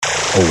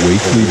A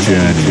weekly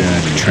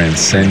journey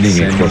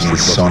transcending across the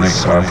sonic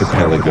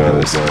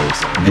archipelagos.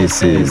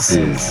 This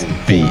is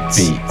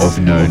Beats of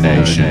No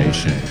Nation.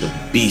 The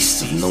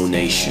Beast of No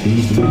Nation.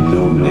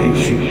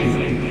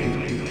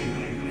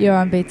 You're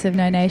on Beats of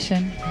No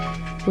Nation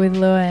with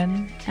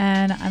Lewin,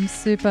 and I'm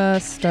super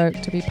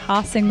stoked to be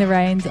passing the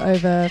reins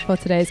over for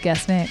today's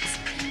guest mix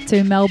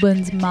to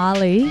Melbourne's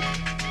Marley.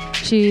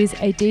 She's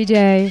a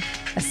DJ,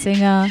 a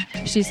singer,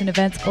 she's an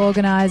events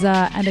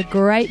organizer and a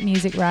great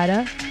music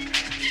writer.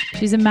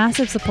 She's a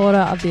massive supporter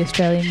of the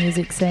Australian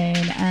music scene,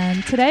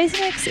 and today's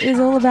mix is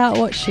all about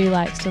what she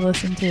likes to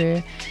listen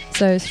to.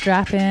 So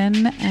strap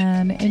in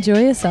and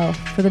enjoy yourself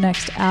for the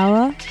next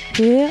hour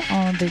here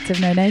on Beats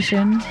of No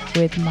Nation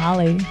with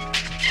Marley.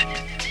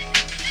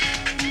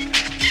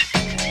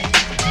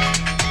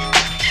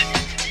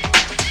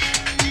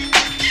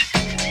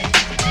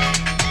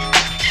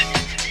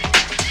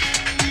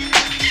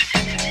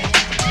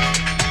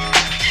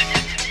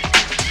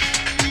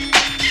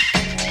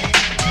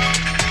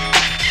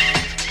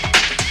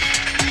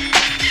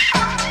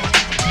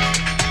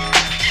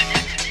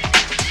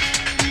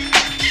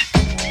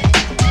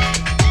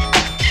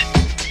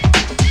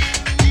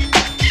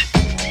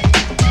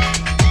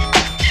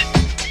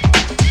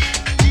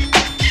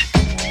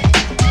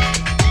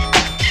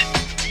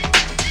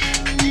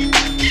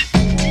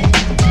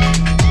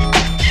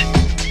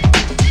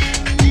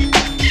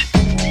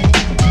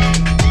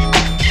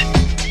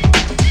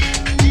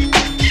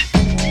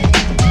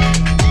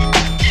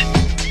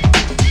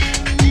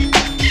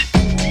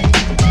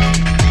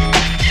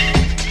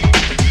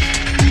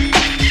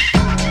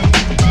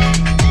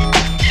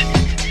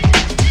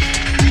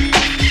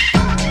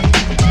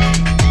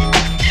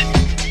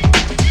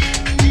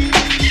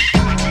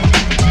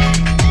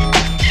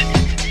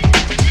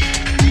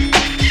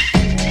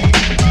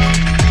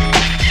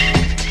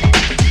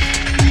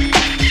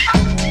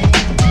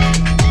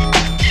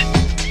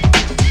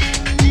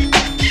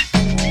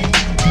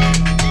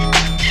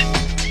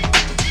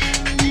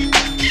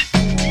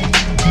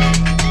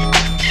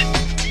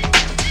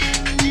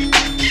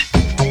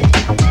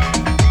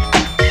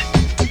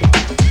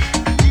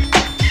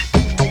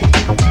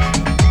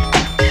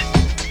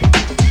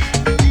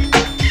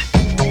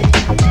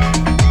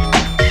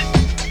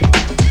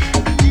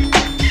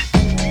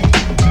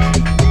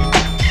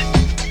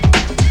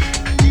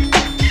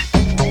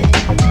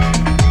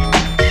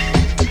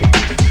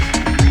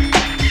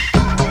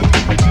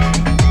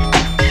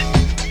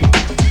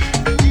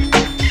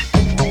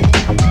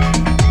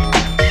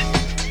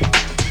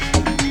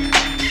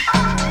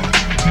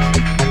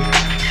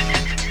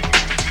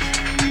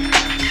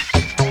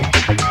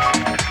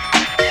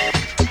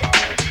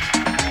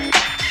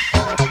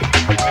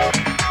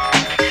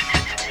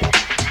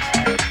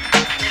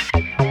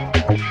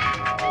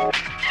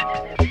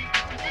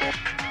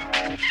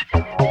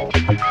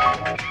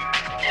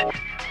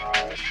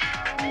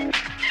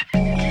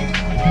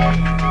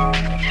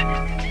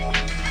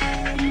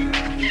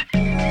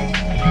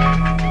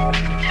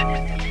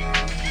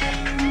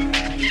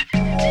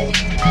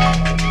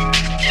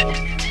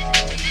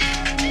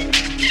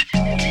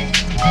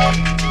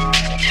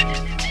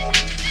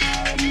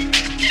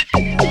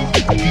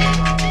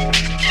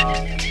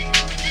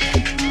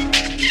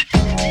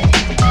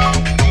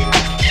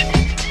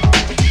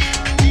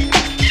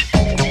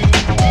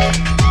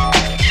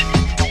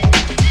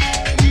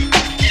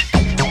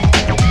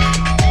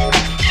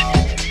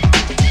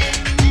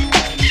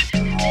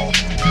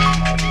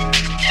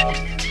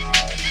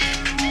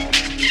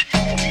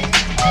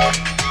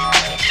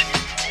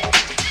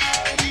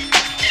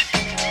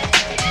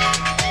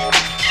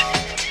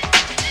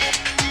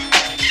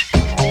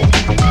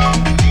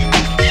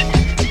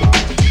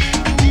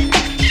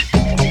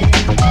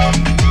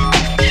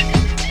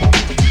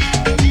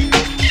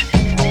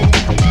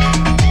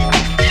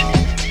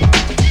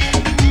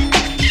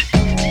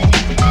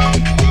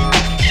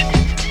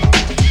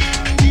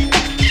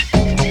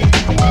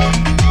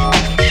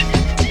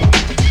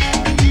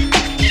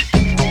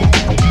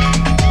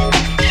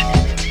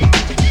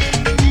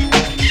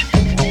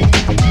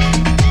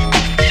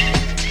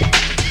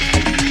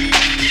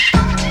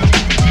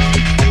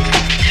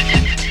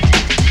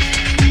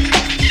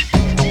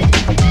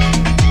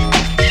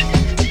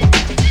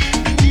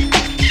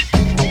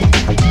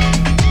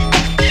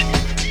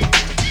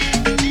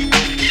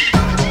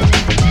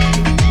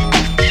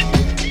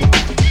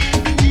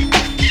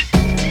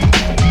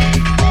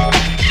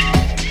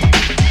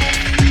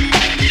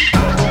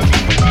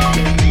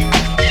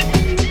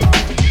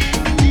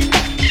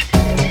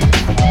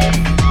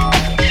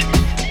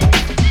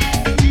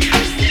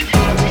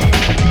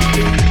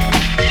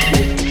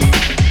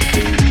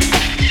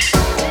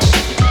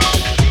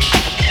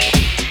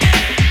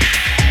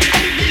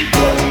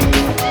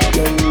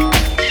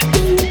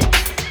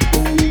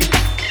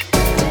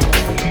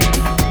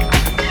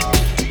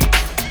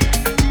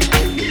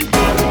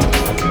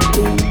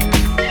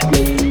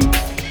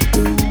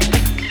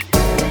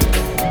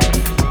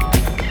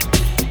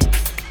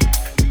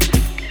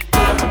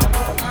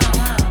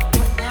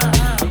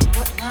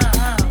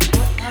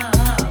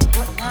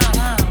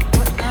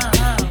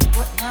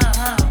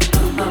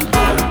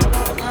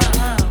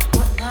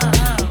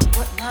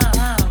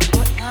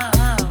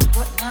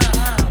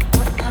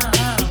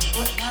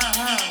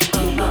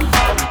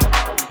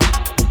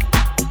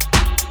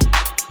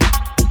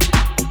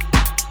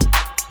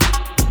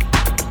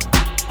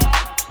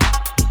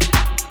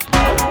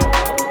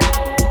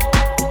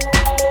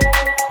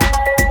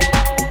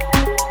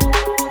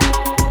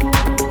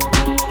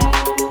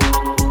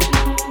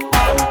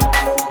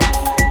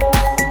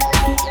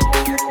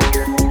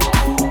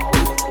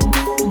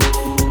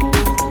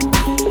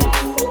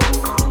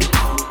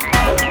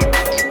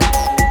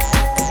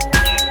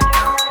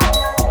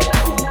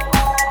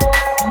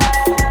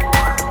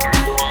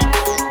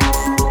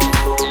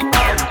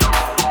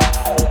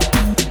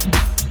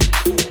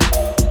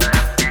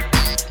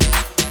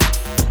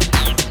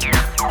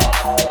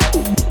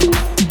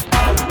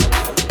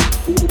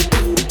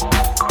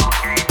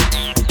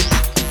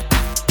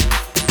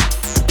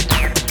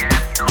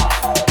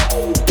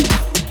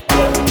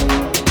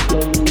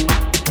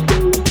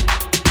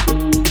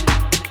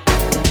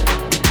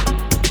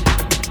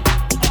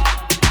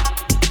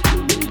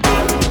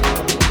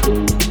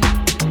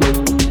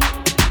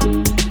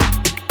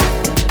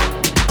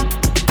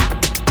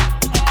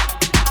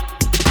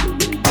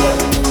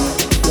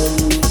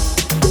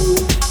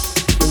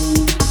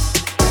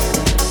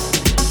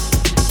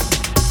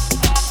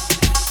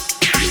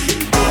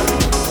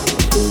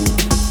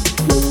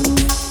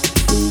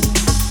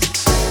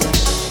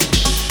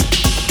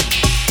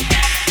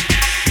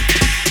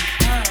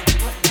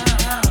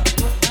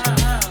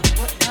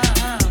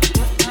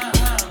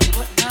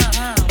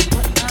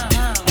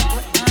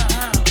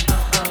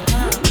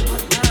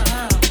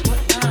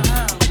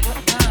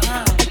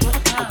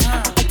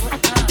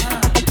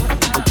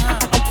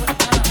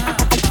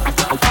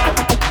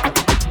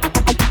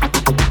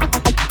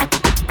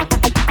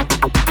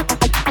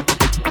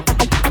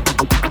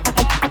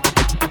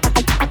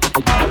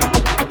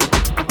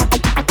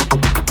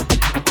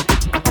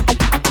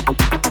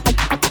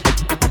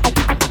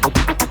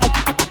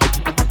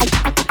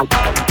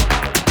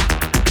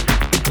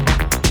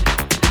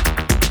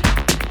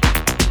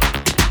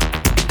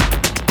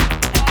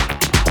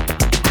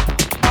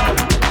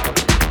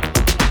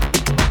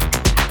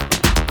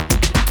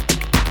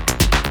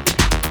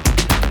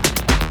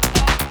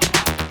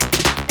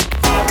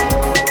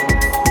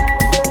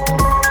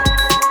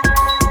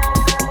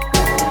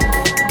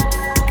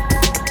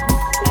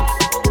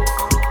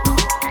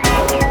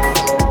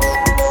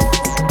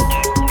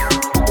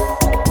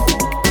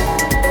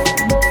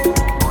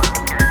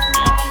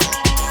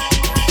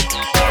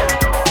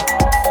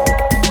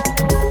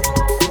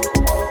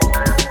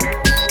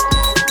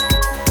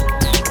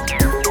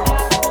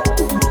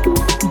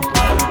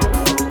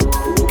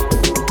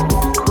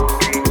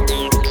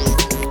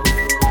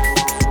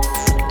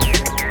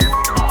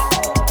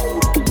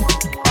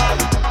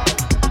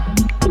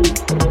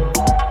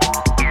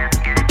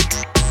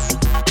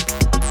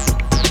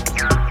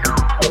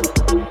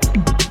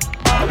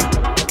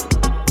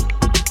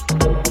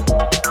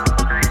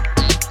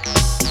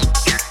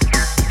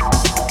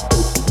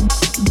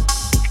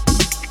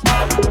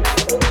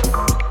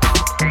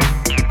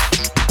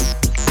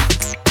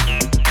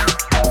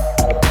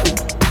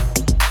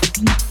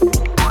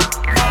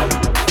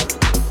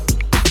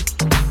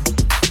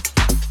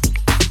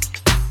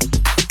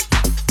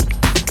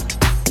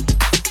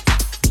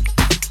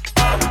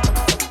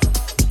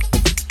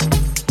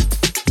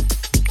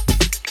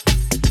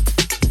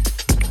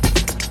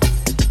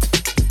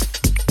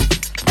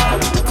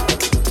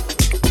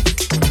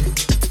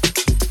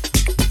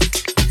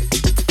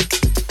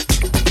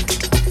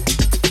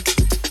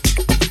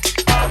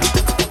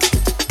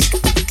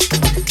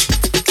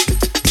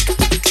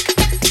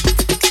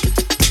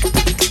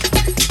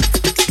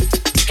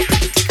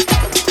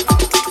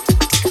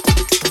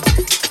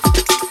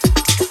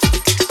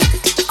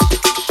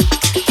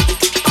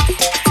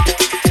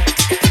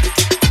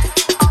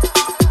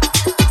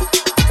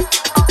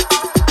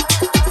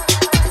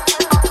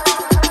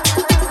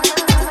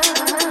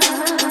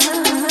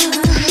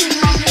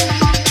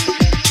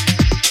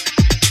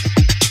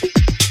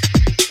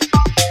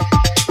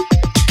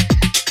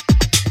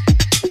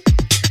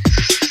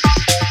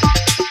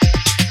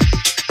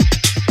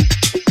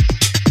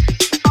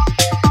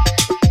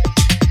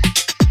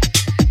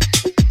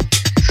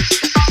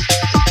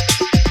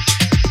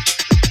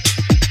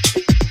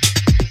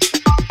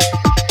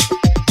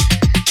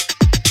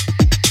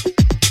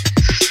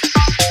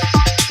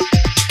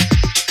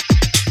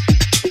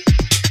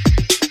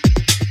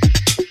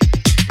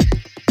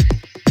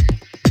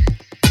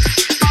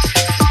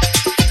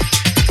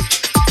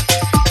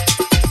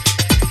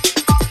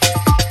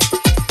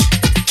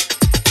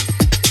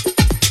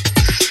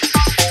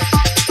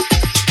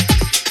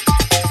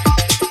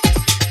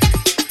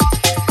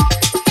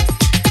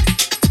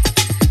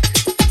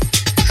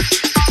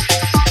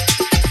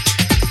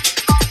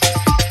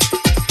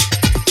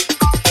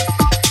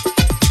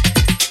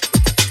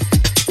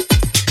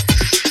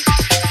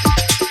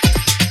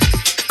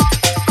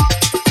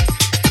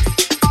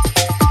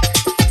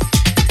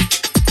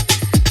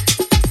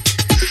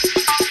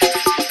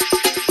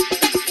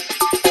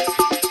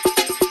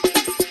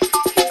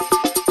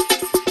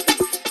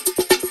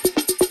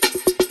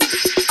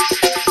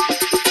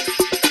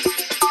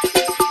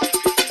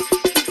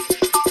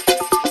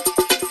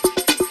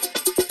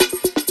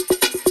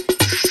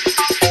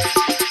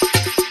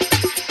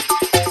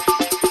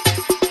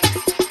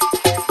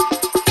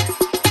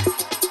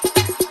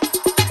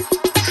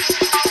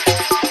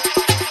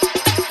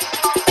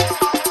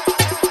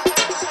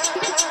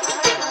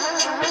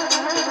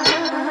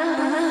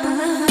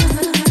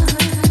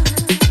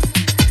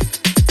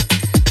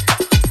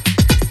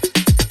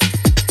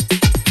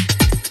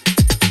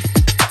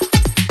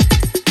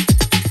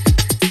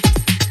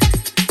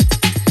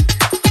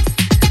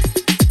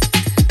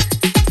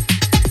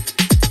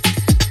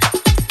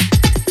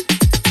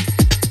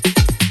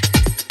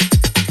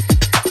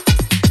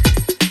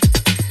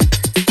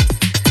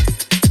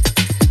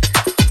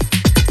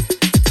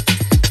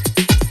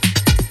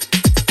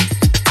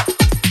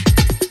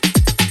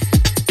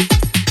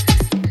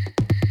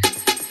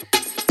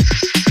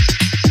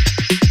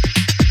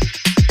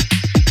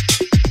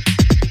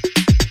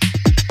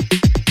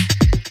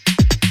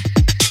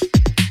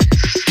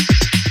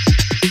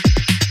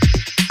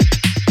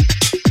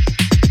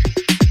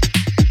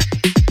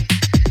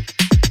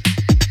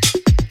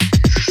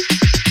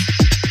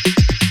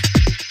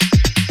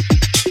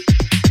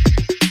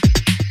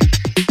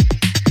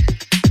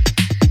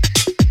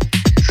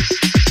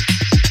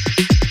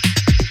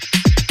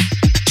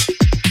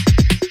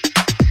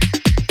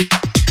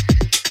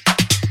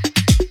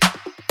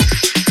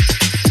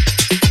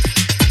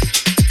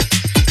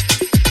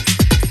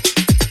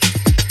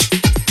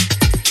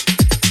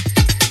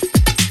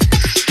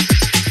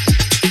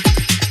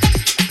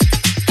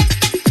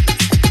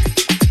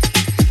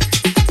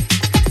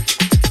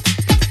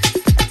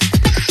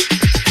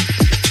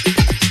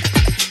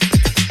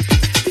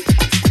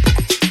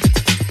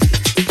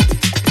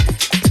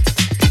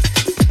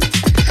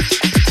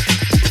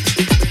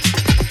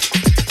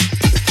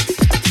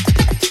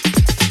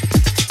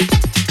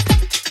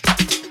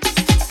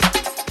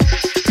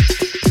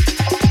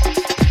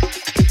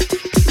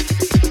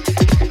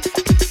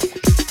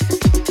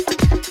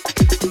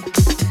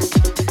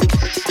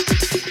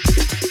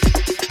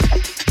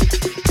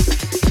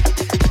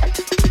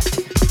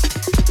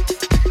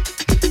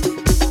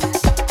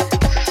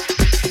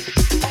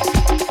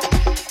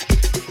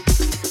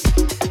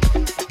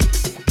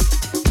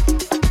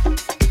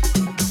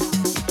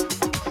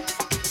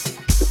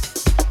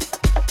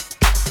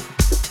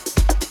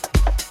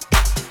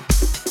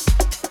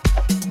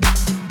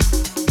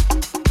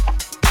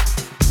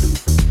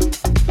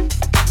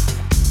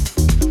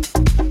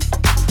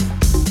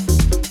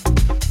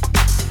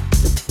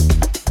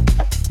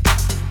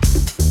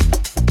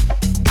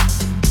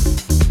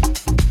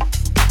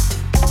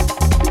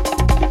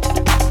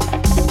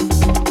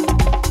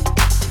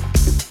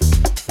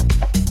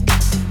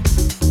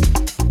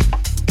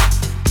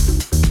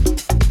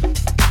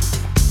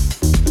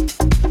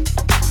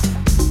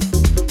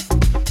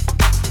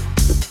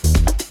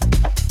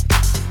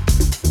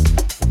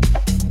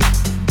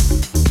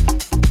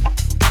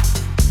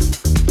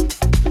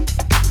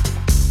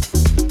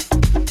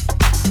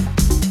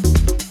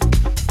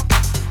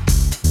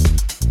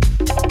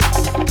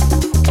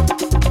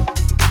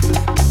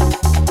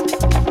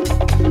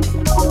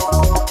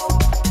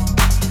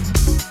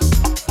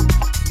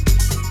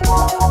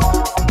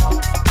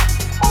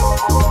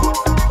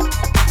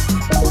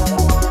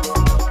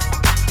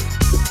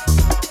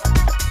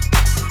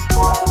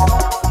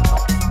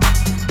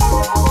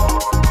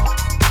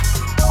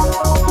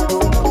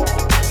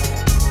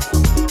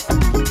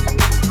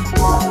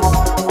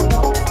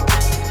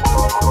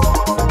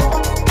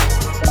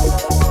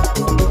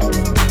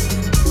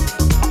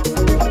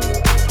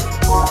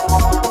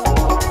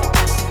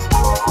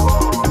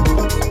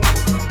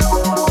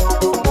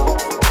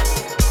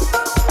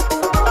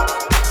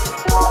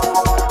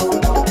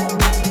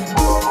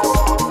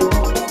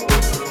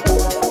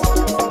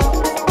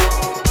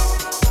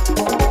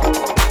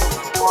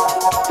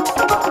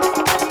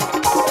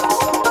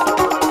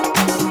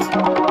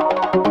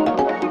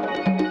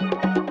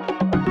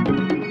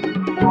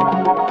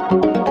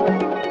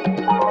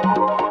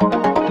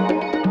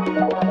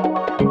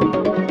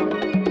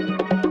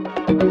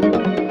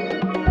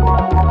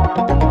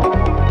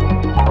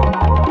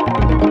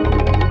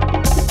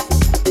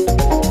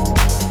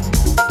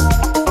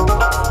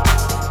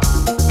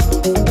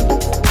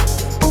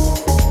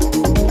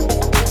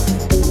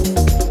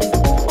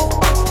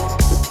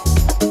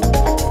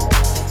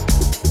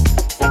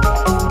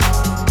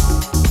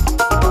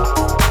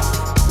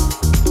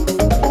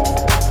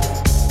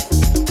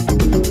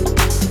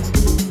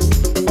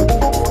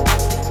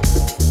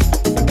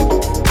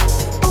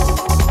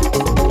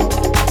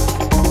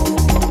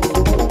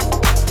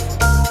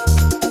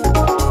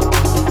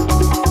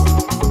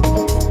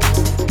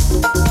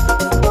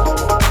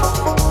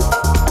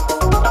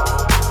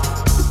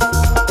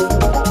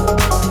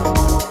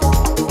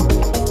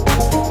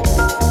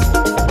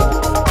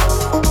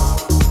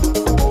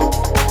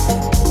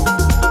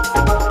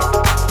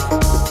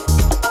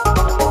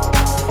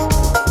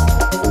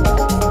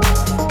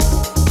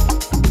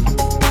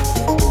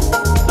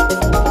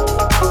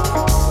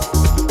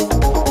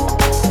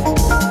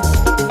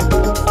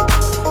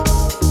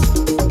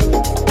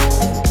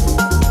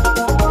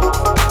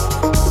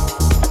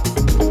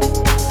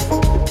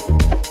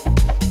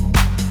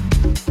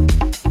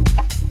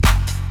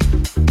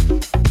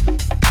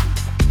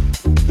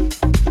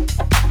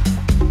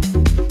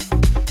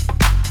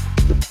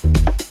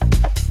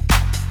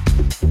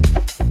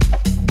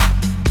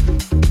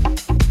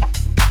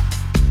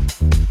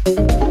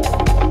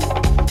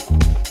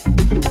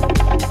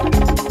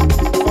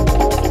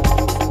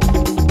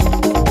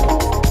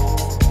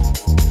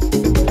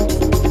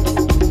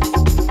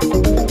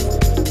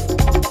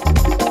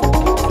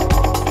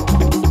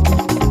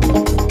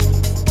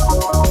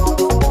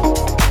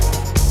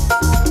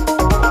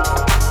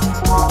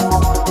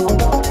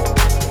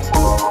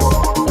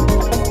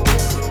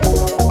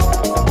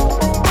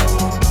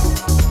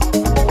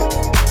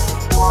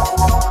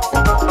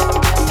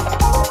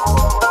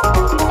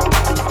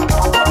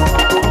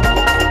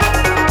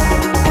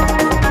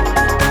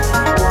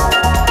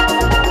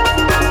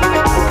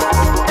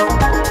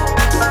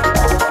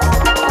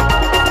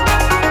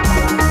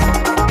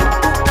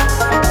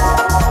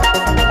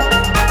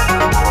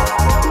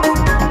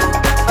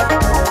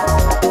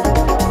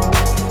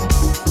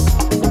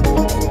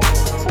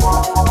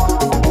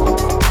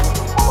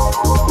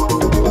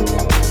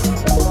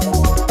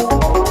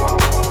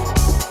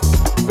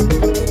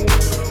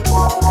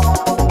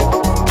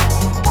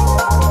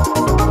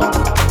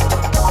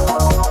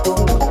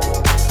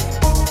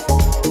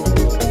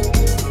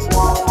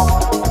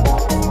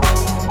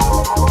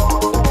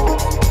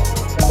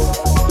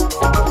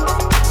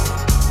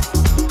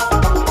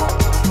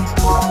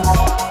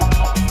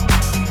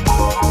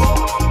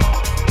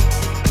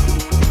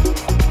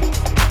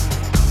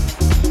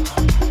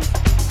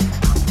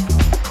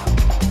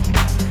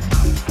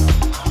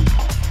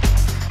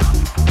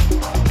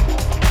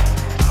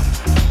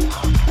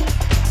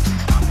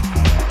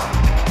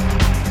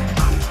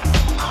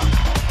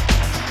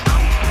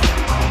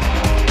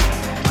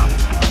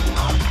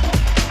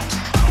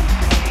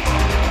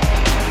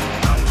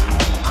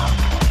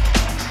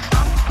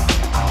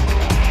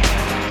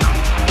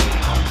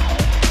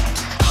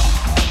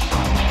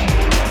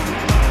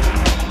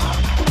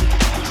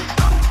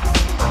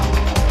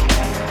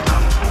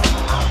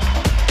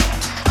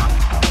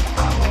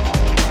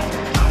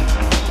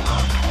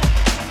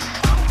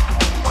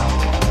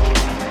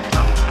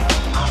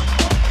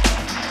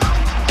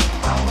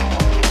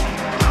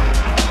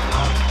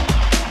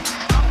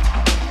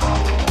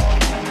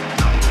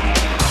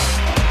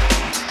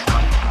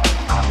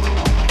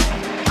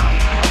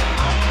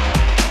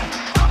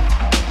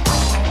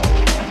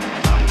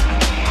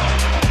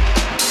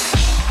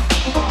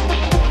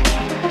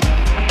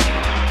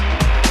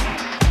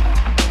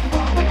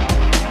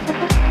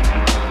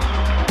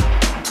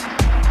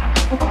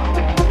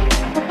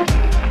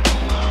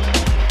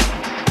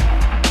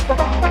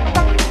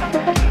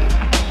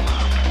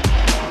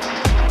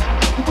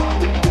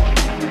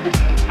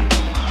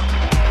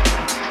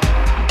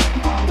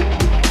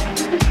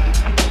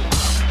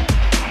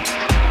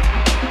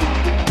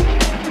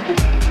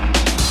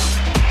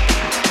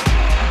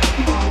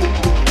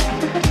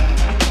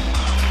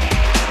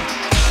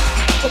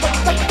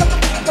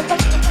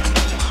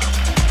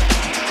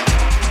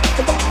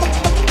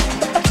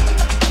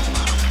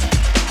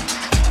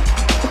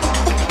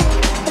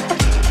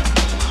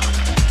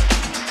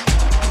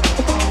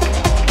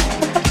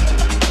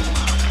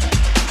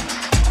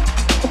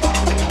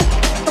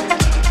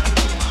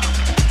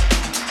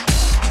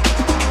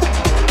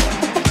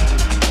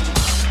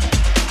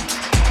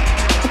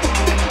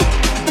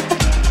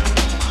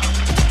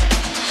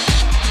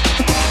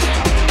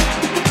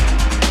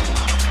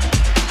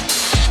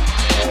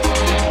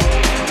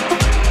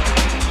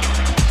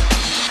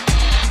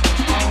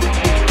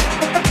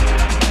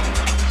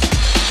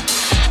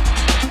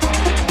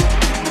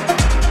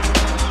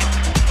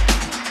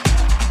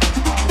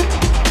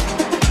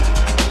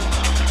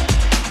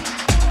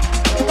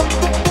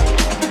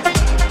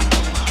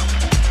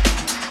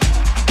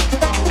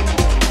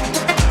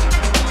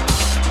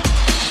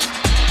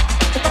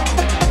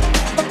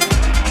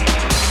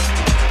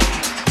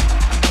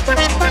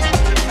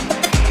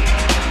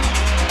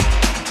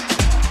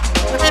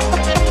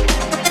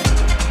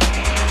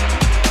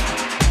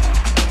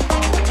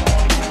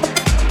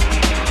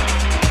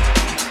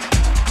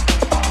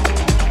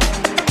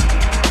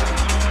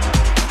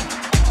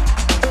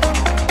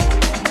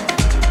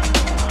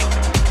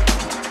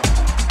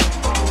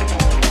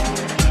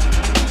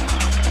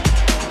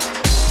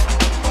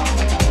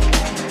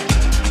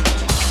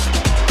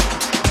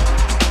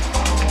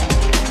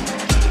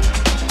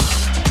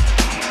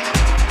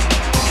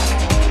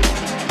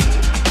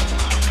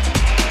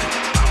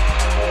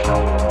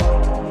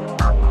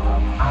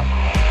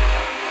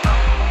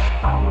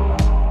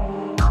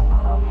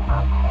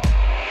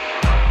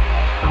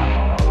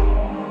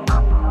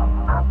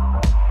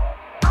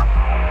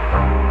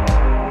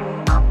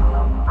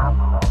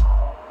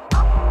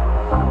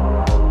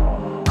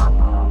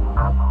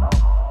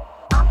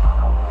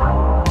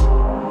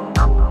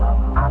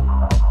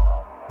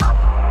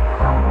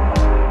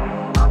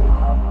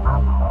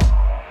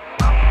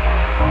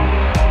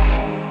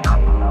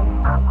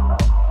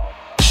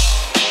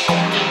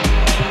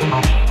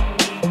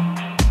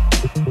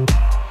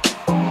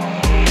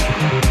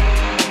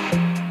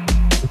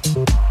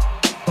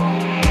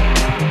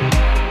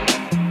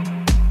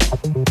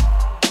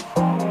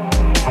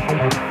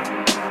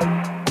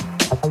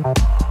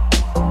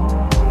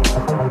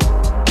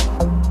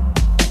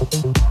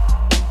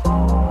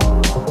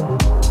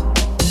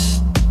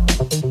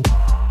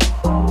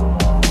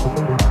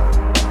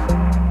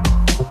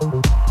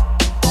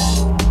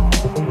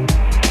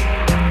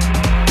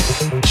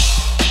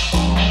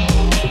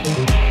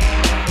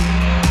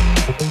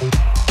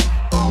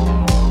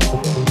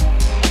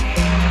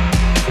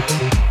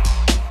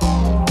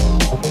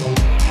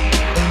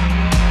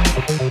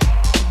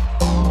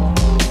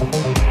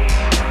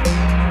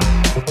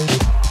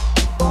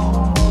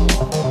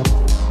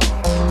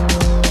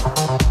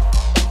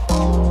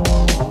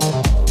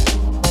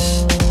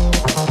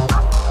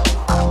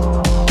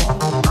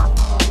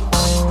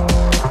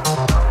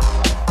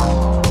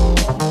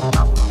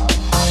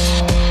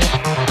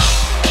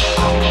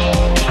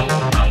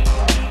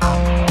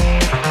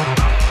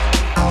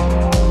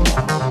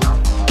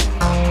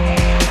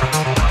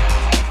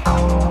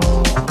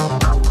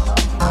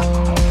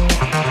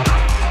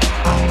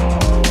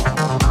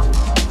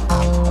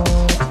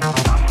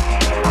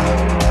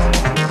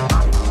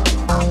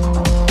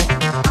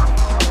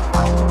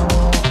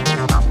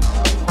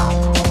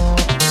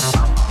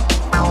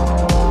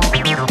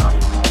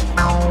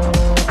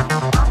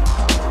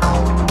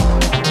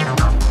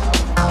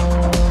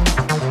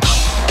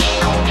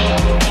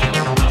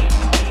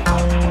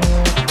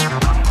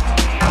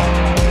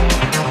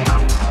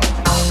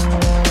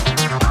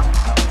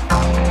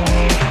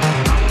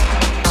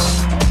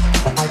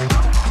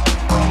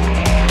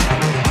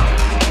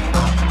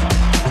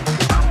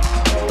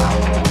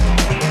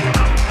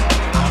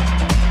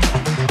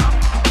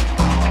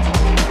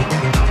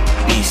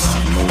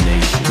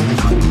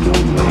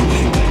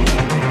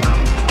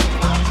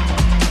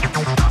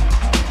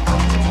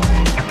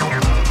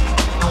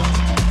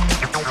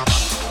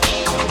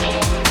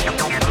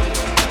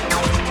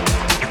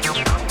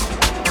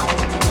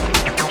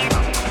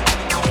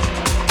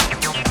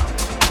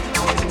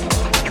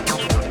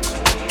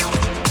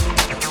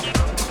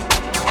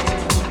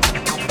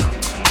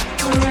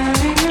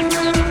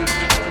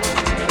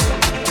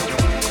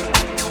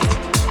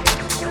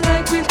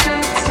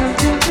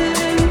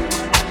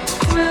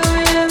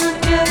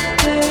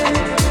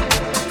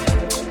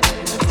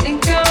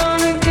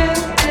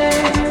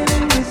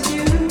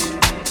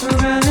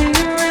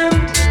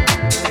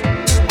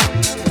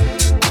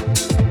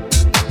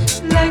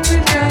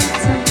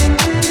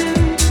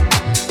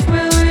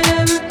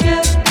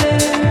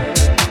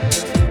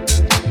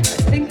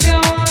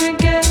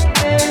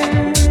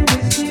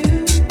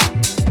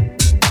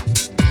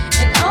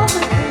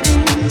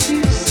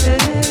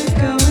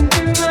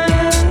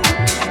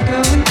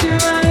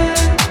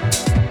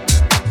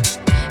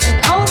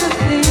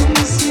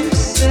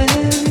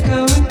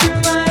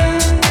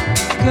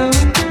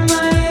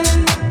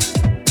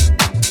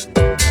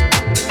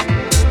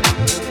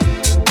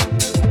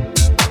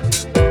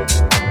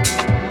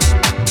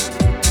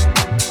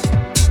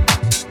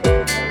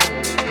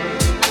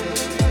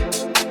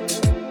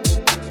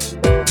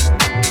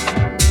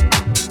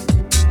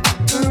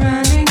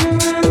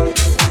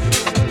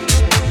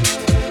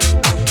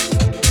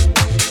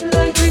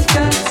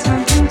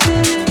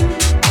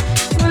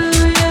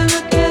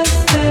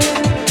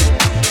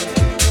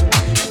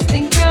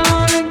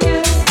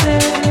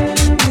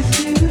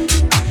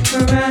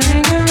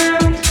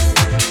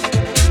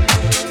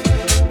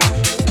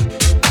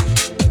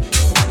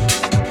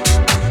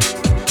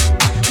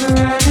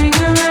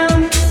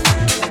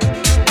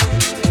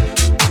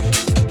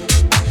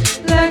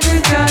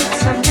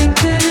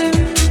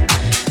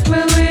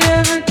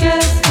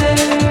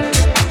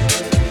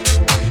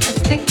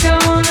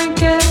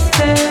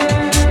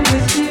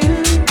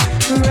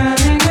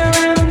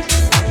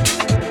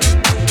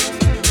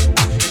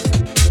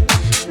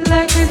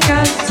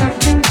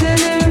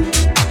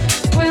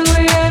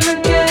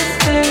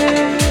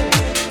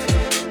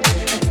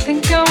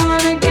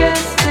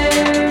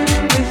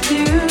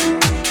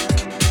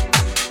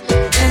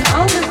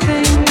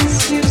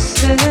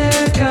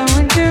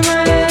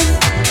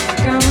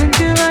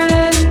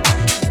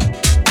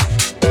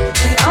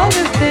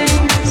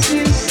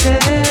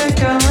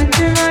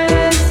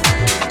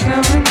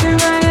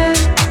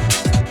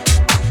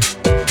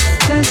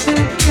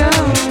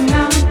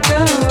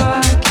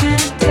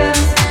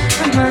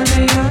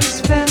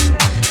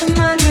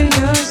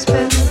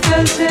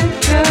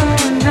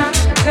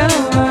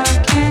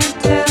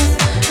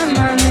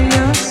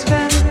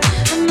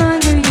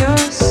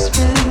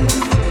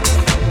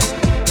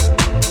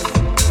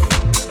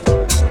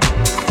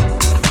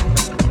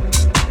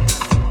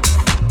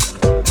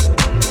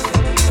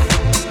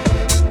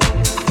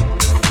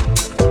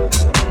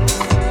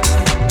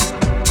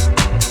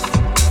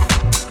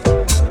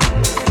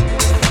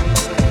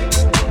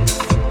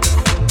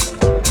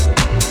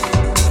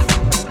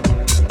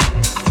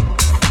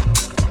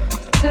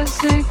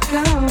 Does it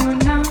go,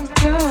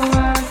 not go?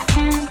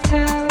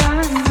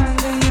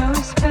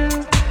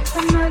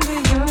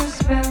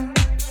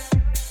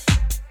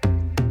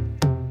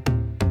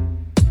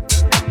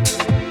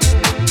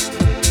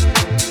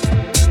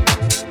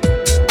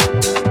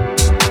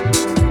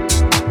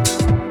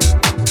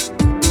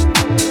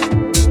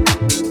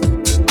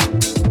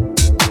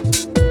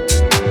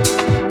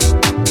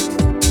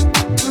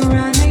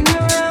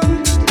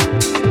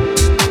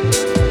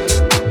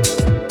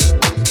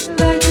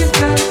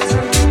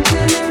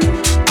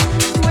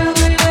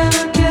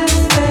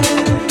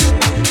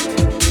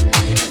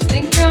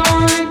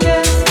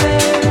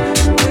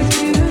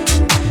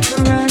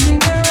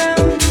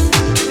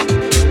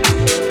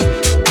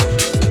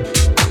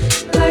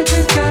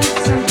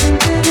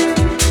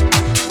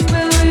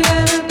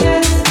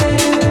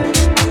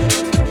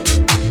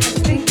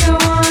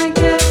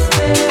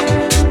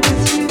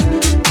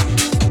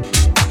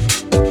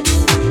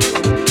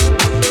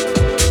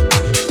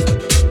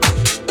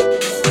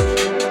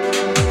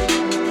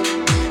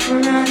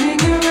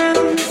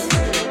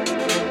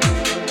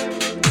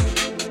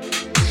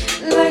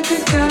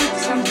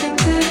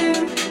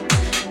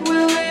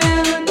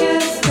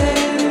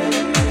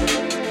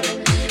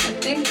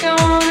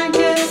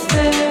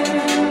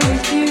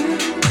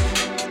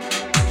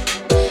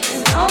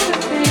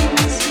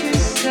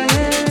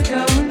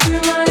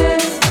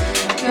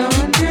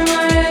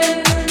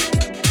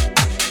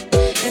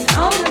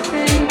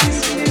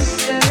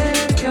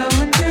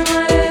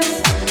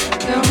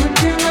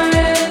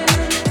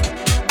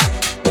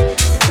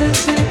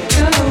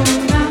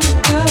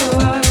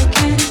 I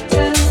can't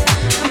tell.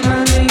 I'm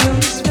under your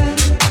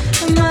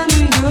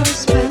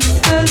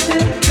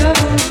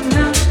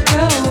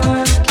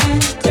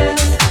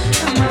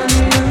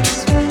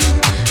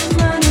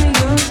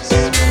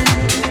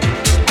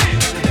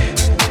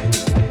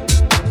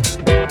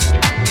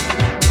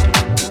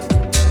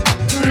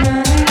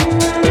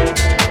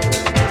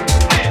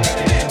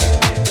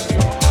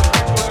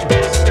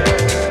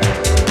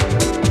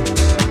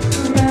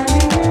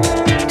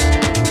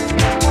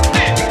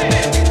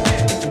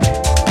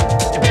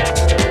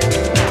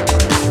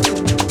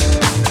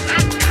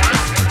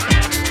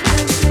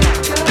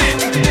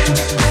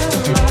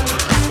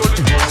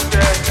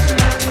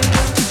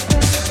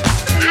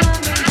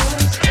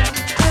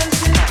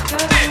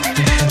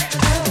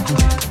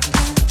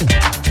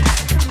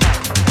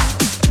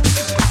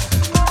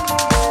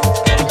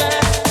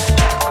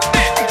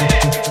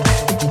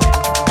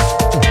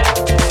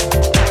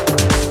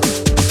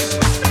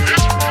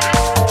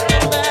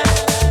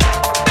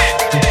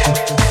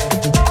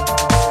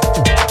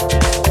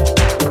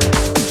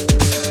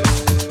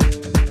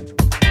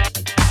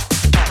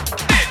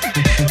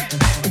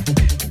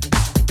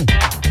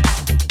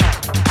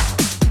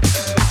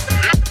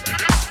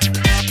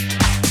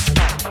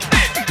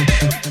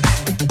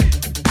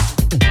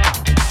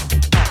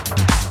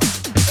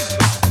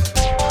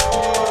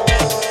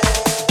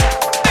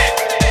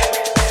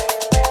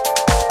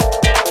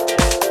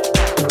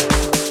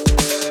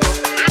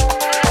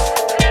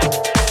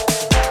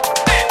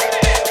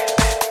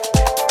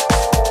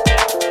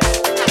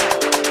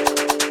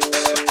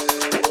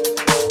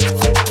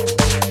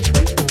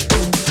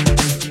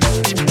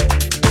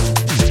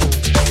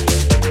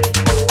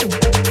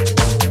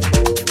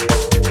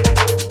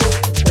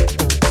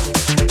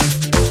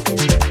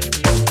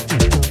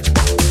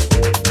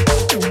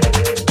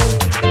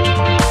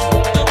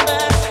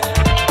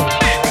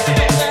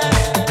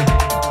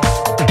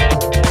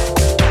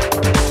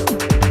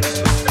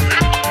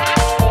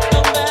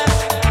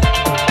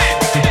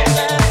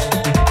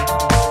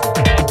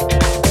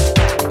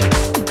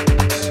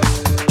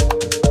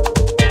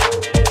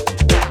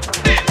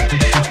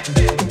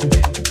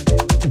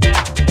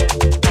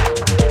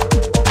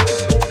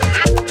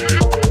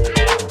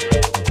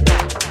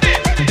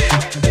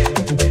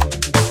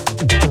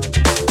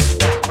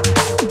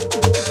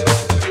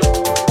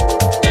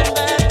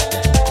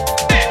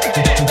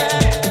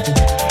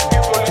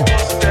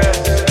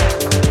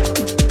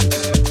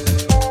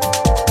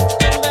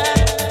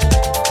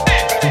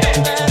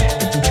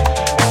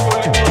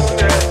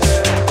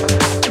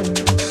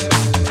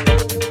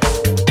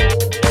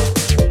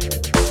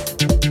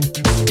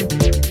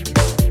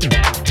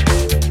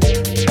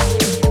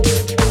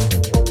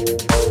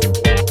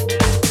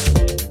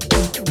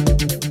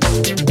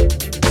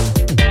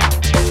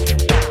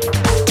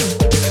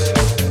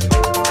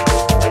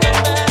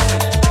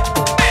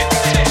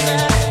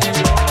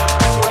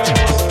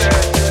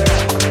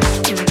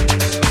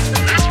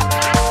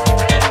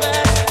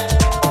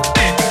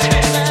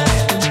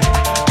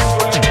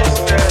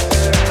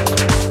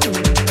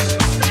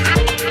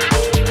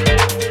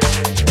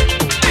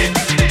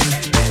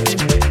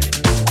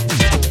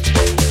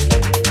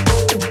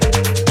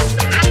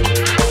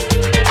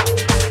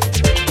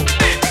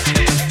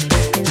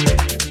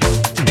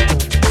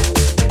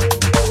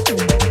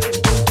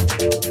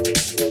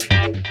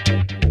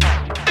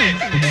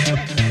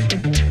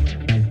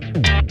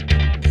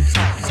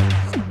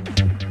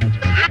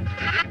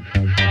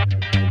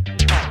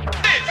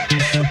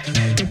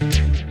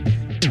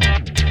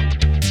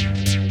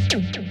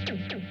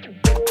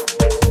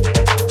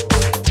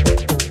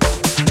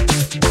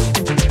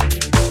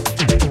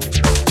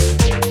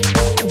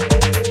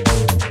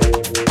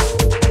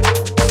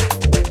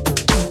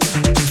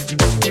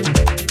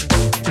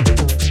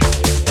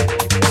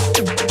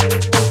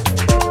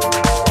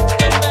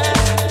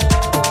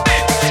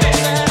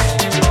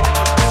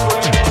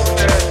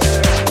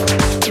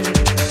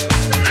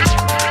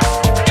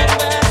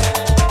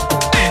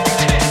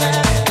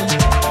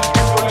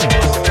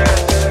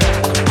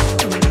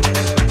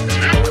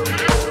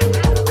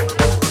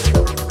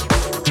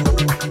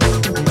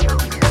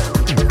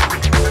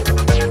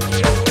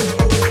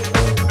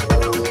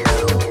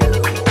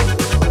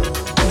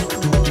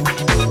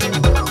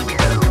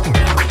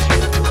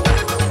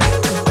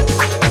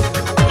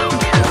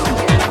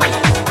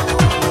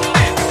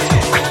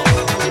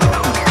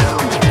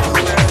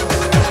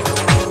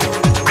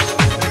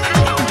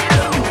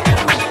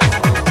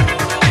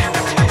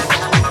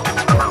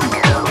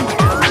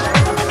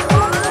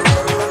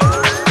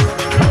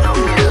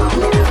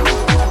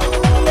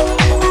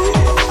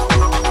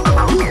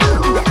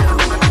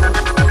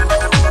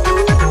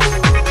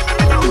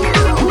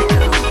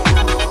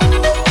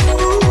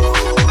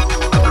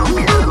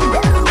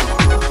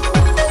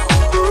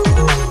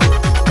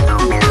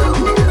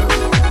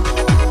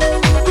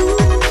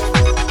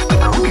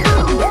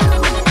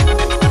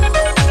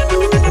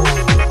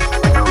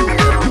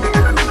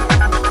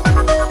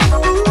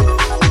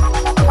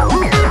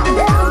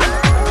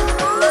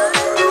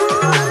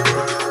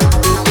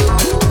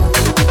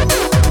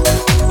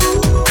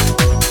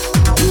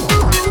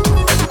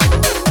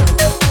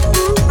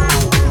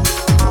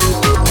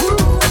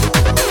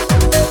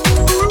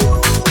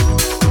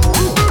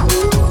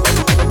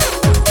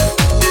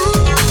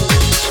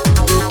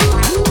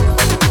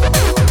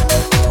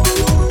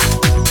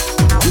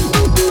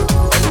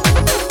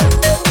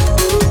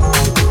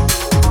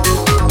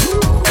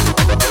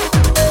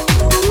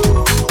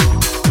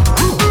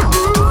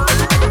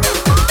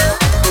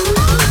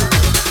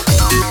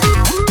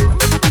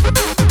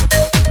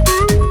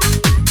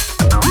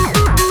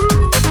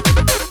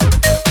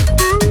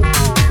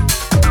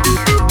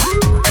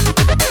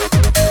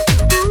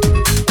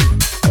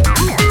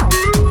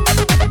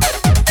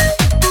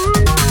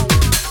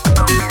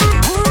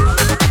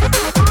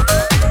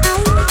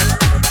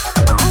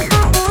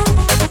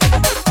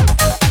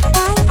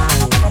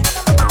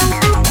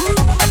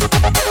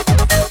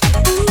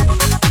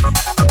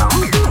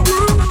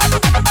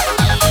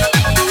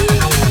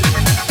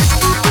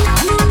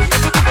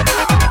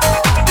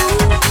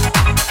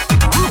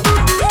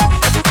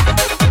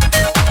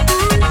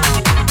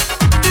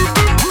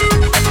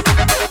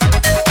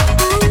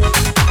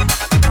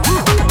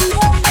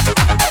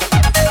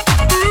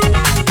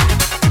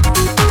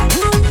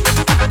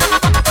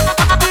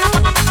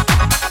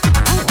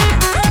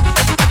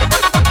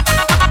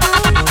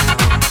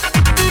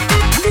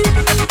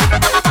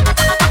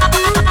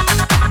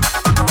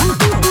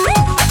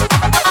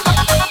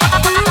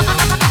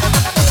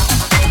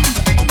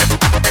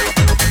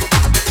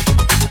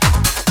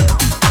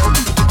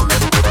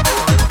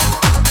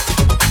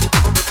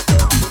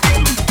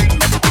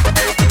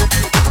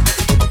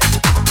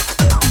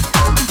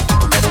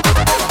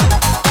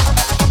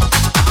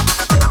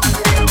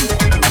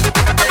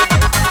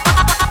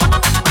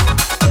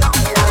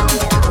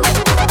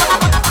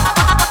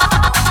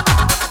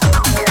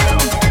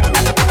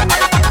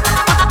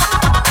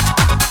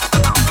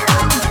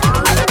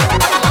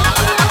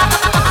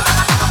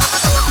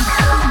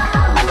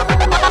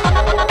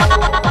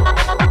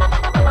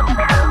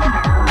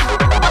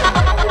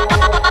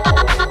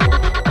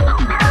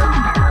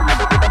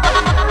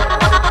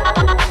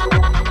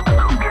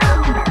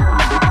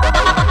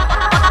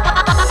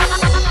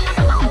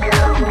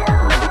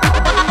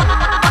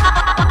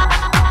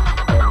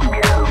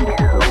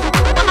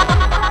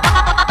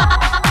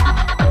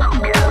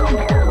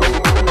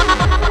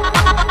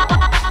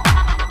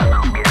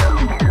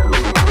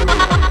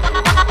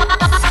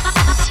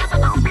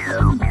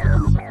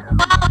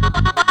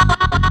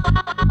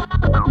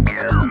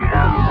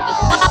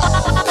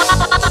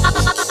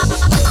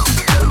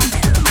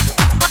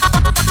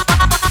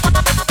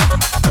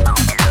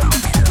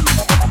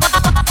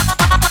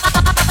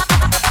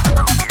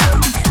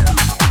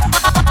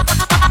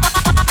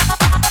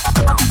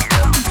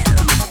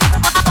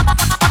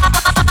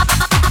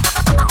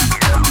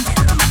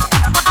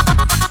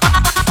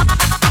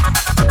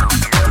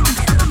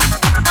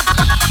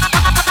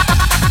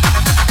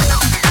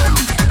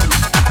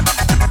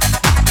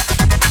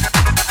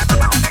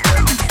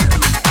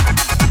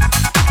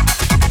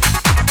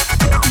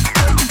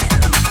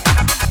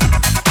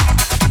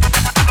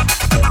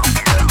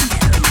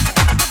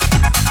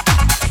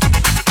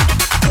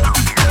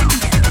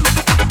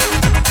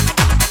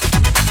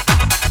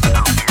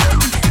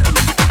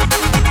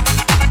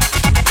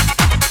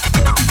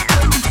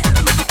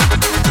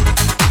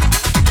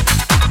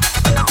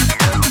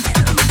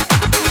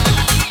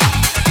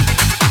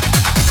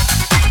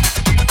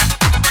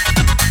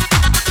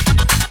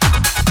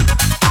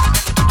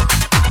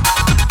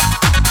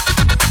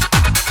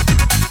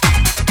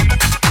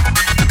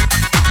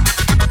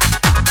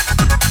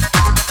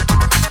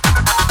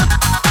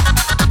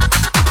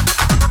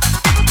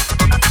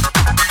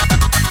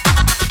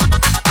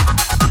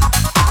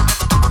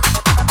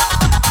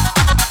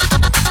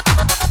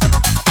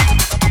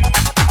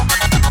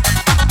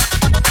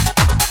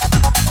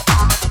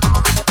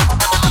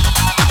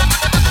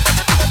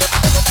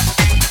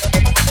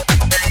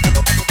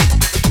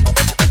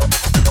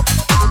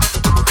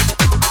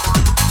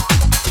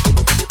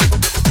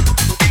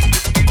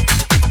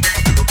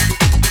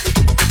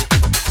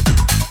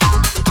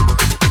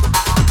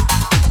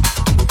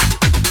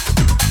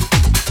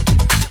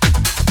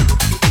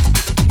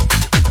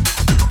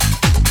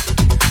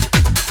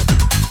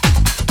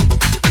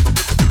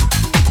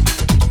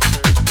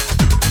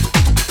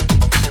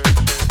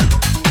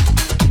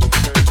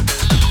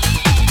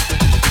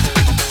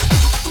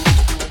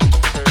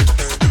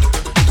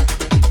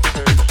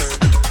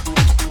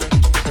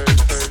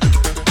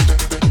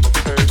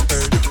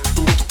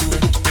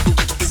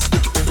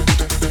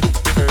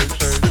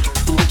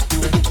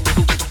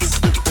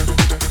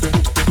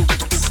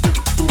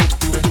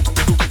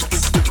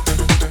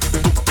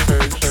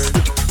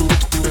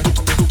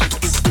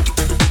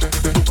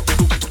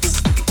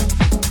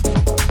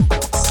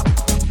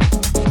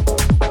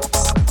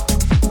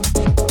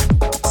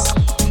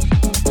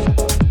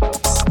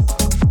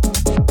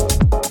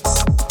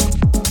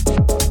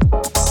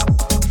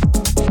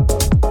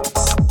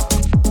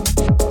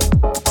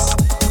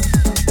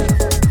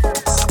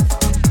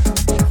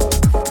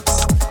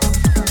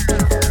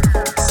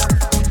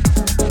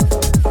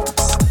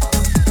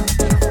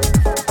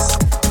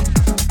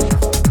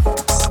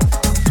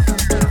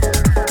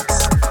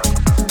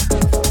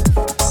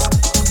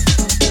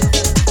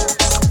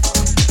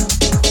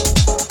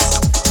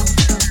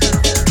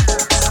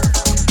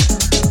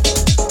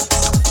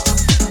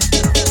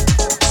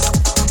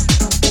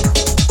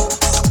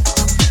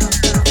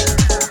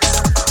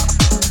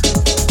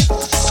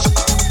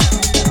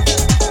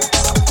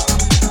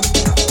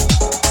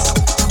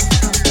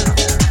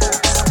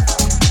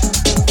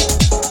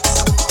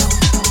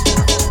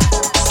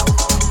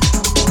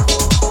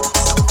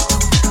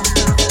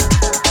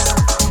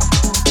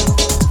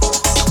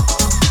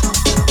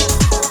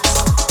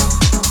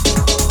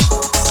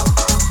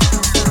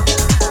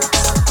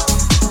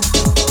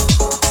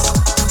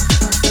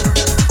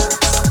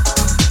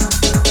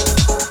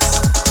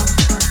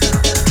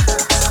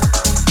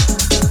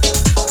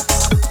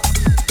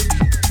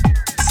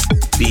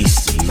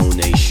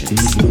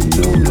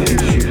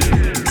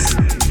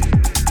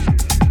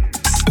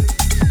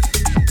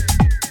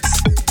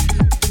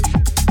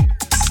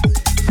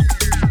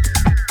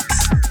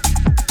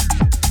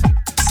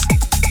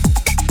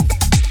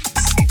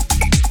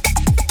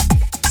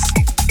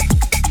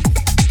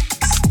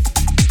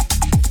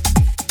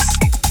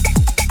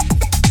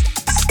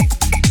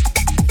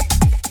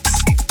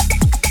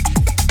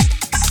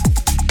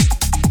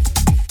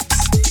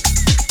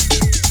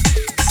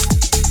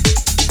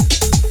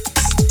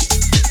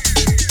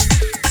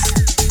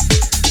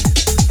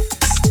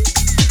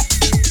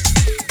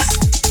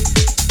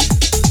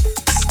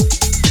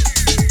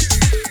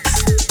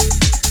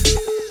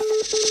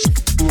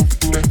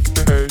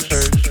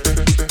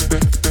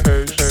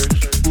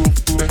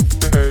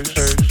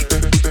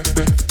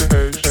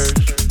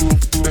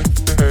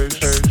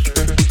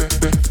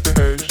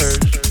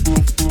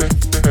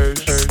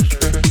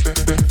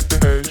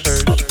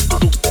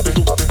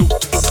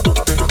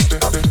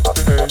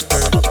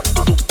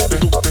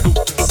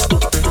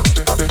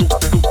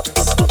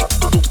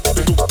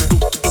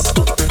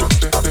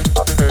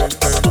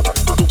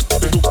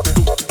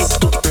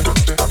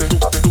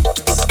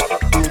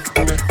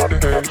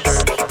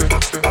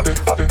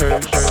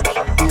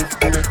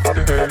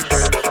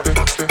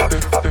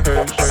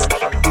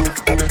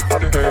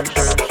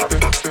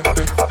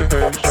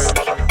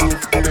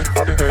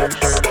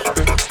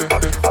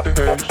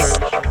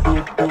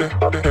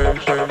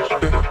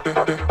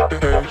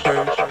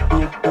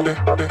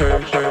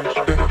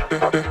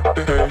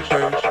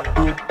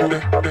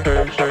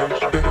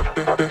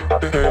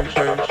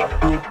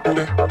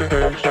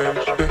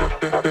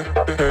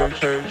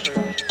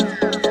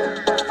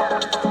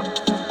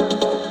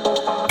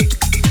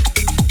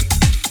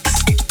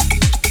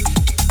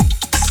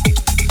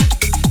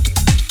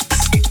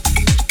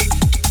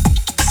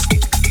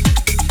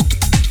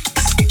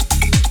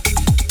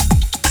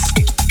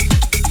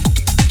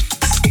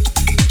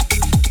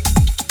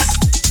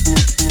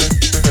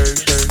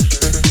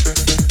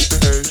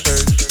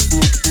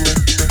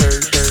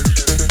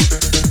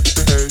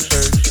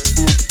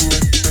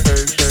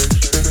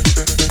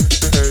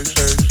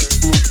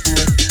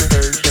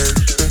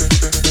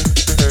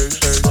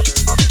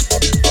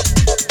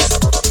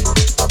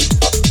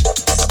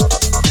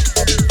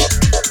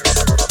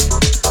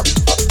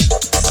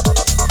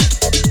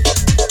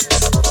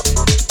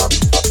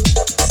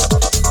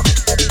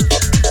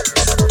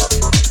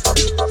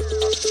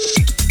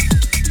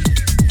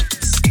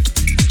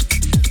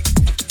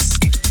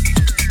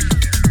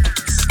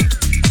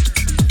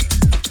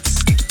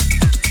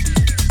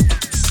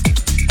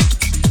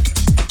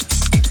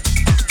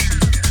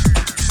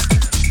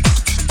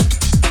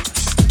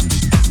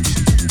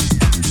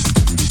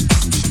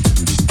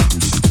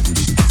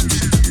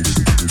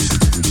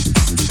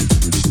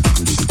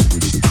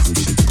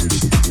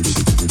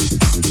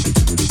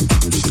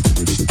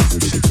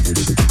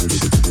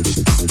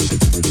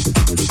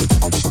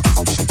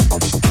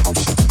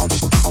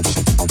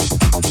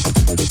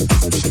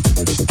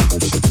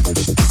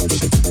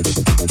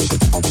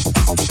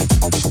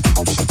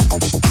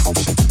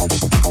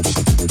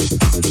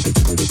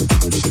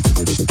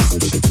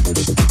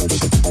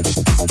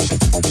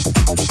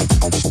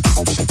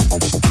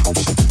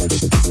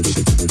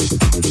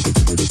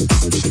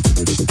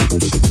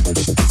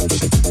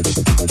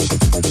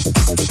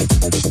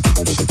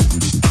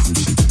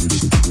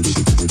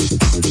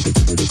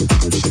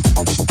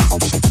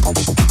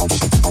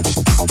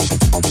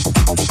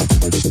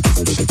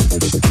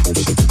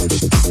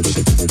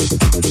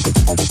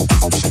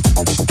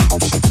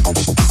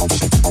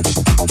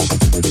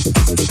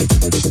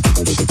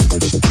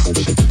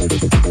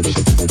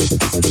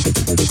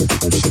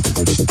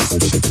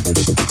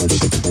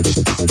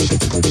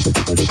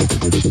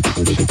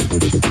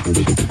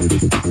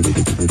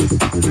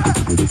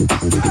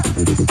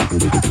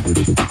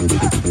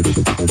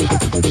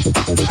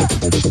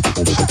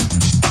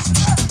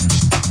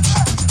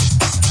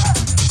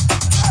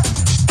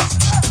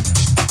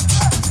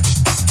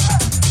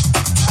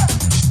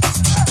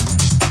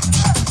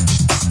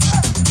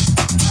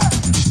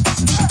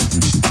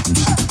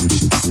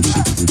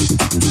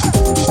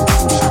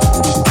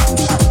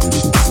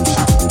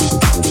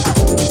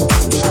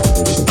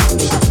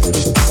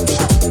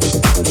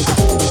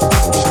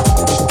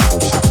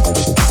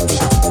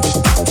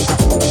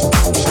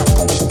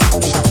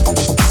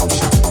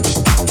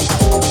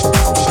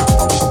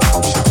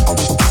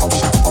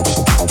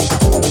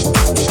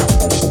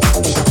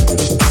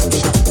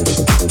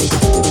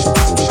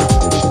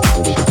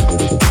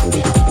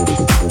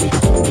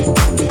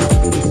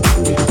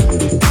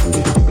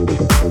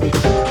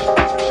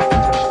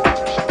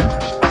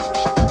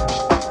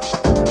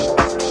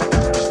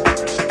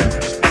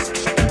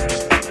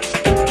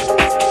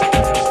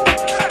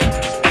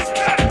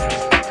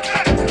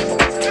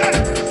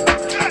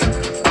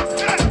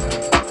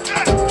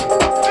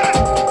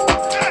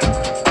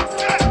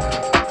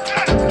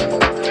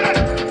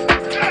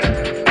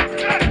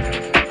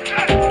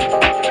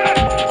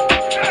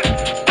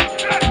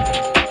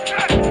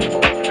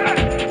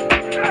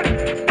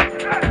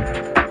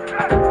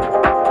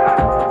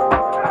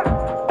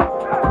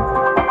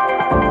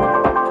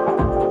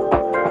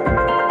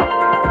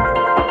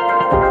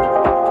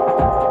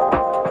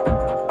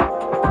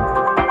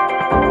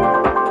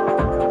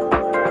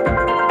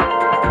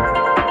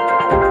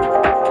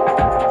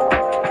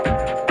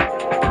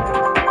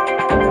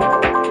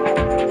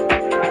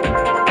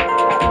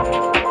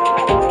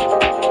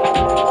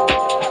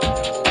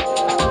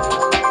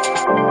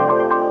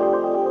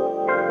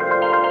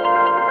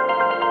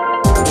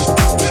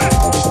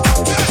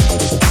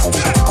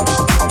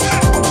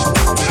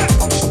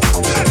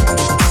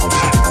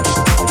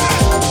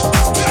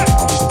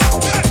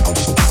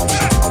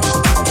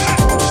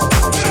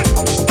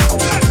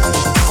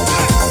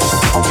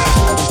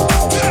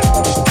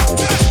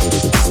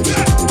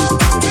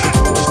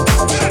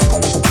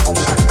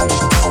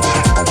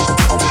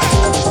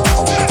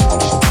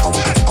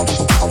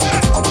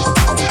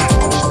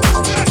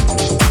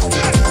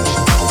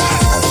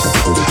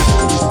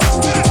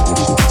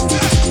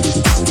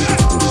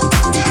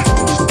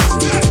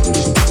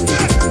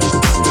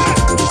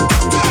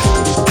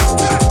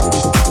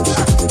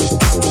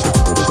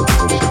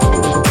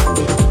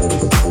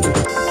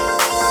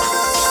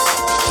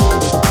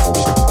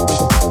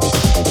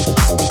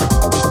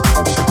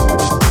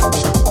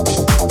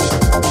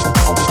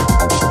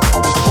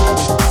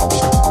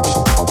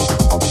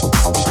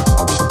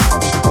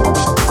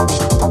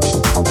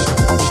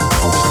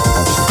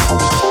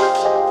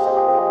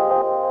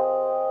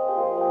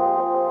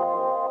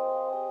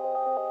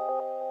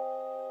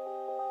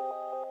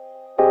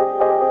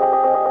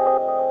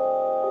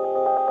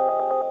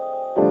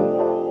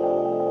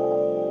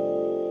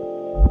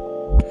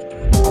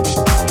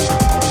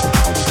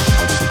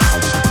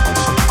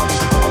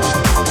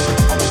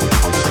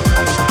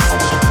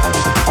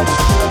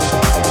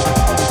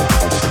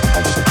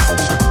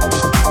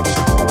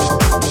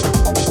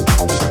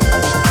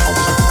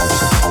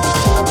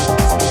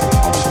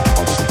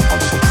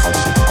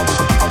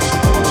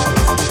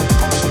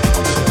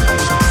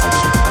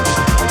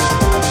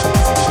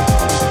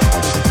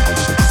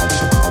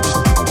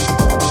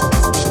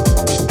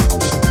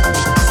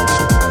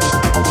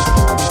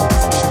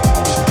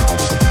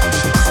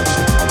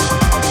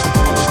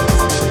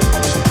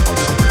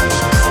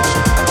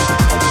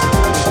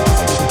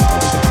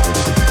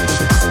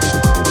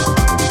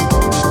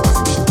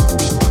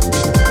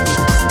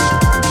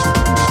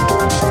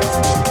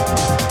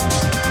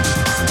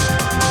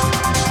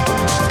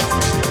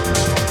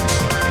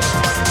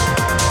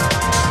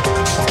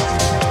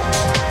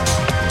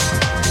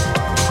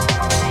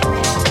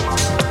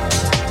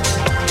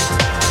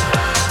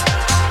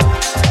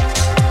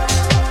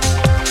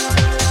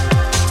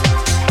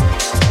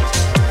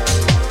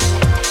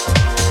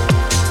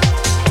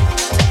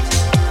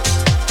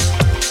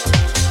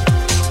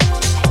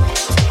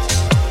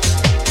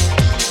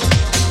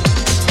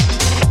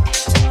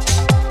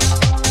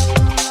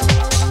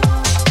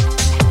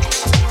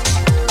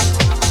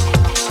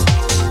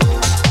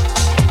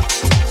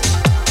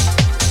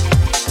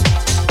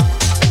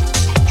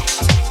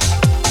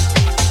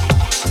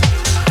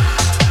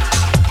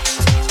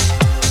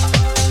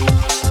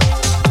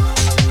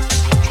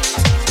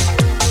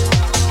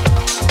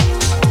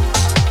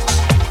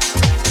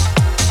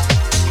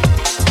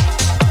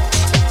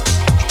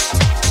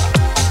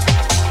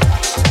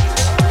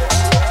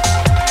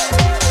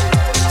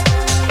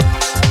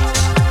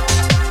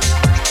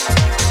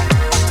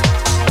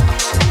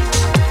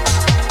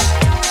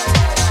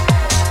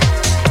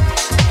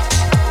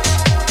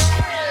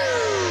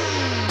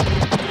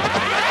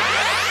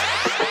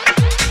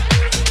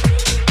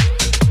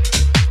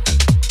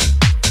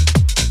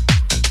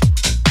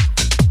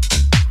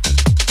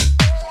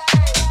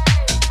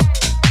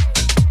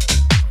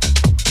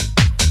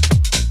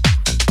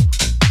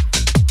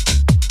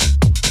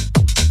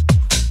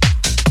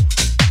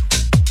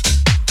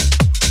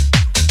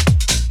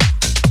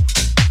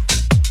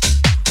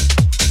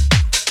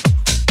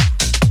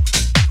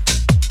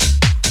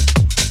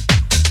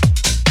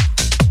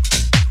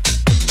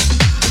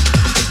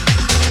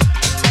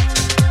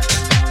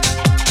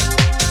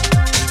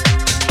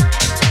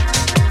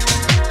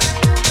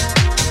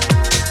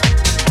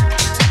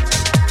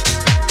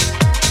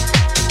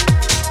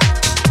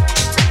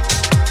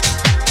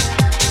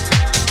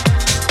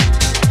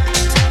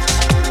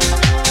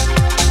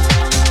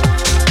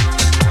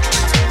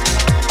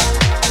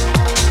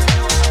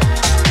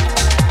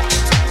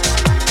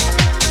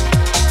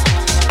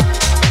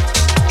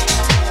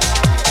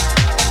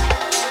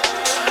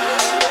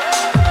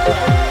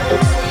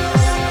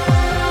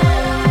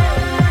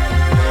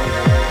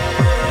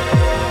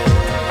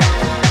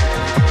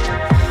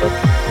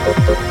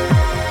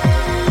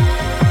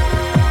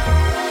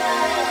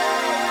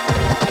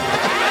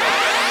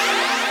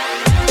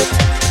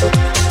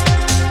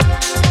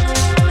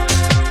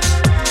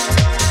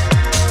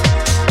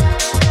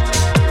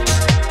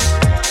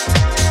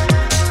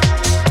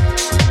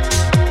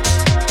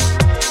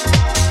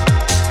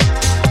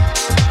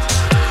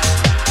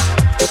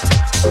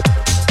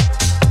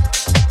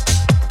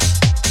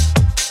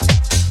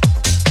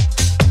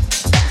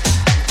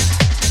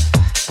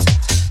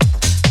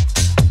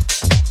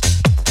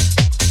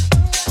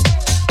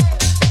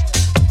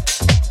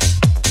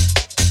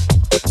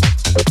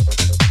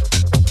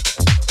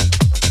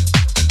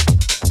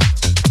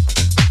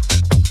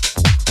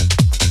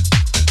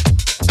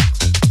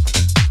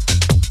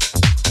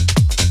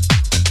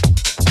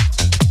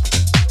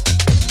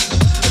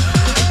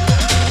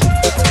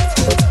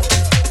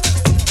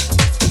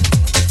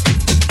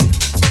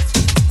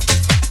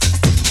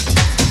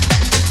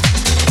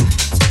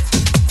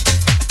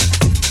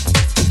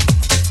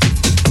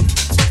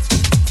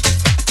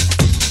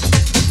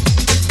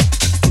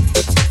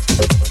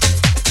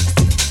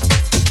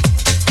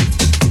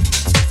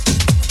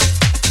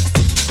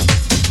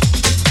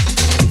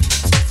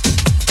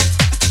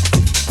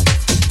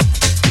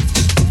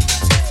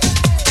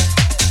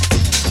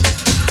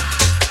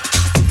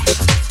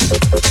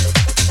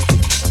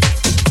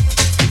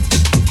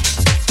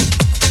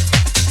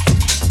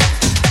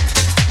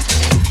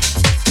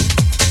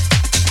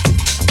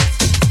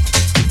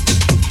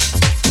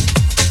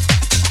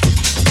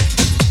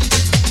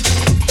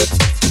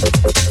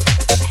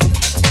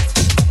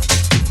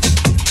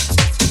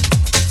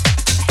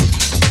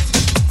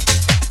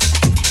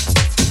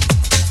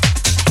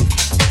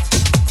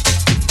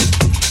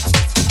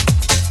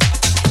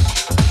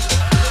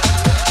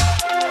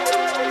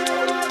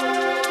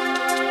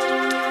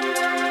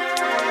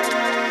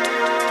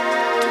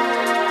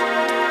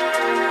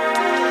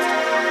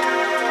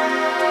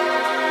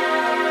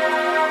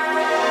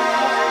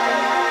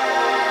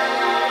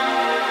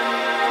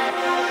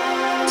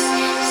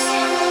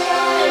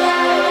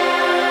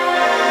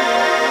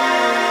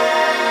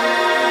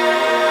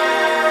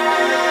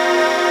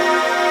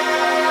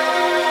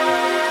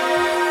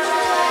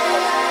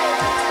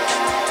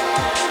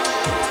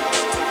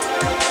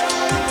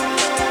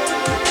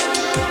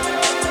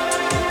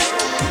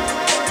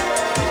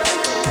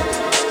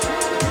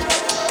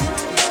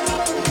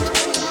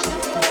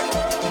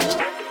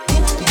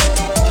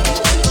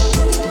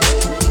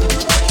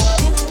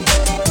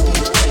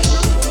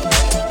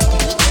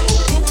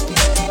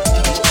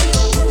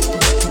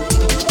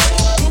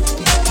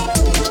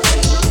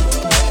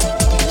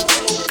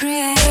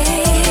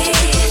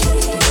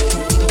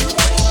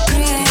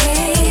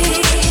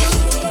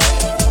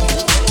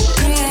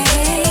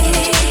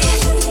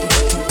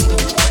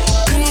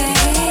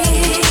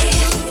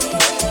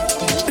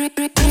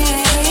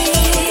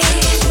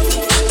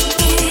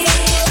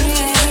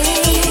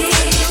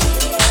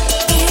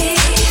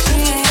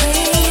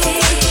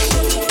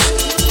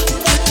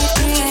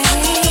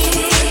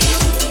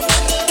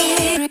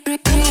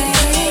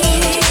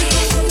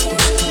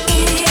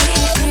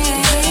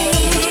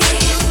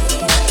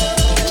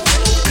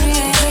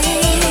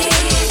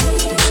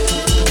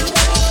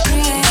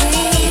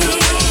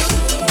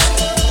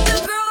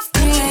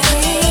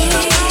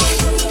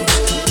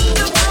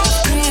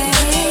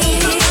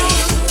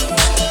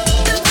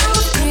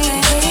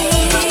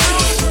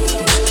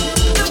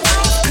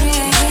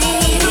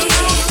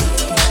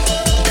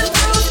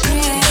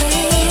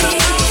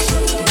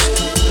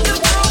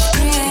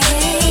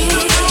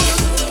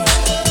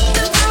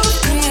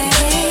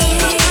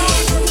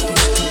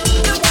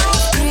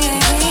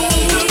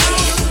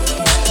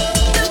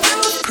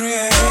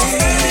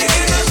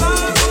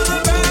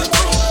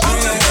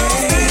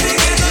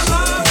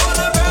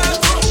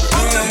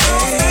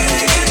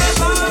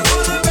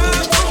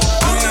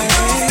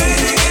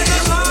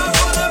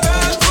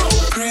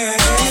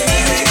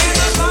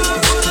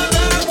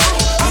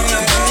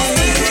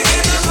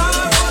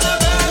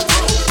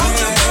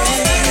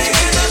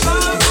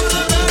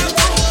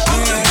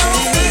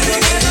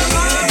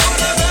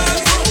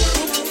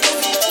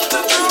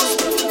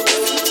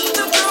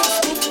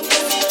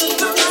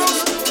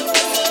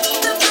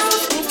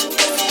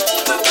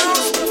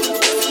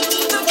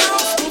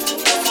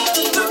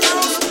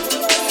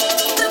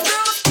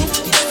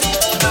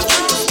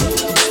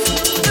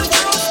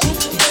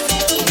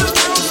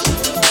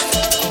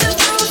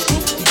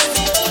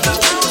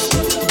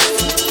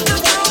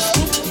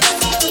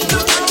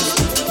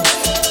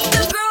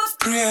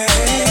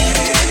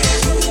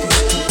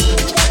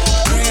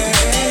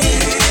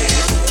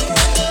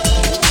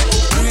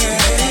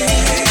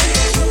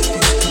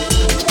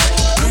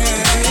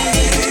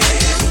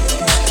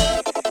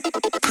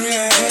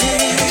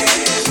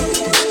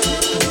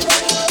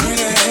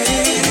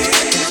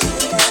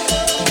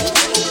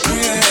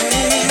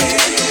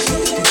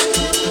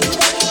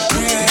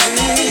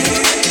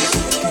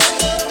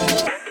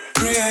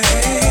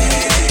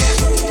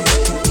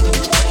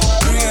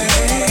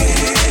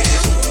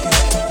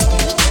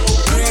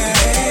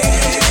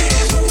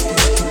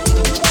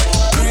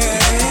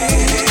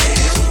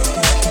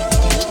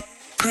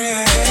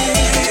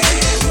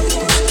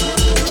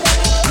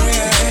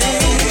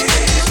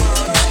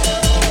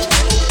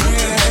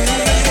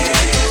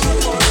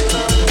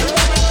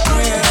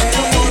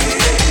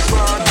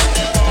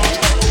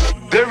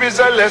is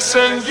a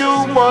lesson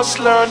you must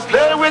learn.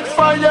 Play with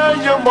fire,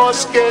 you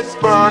must get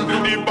burned.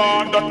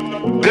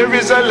 There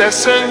is a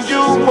lesson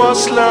you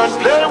must learn.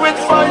 Play with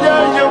fire,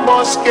 you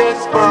must get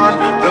burned.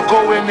 The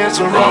going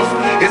is rough,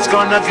 it's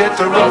gonna get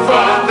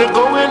rougher. The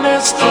going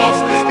is tough,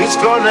 it's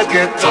gonna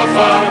get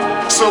tougher.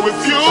 So if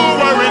you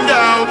are in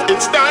doubt,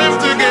 it's time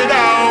to get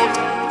out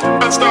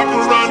and stop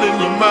running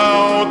your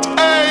mouth.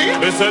 Hey,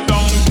 they said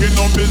donkey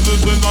no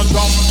business in a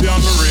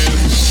champion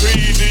race.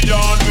 3D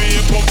yard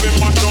wake up in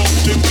my truck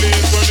the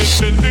place where they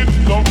set it.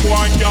 No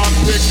one can't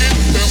take it,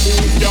 the who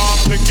can't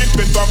take it.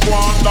 Better go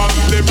on and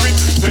live it.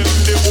 Tell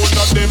the whole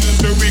of them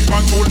so we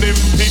can do them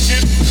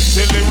ticket.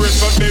 Tell the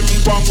rest of them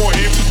can go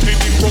empty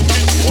the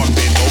bucket. What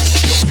they know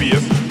your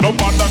face,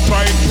 nobody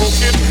try to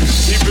choke it.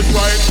 If you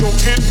try to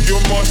choke it,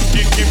 you must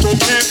kick the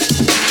bucket.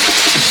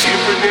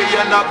 Every day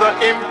another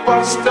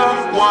imposter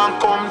one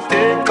come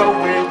take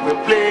away the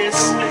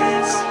place.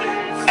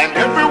 And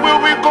everywhere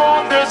we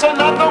go there's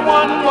another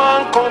one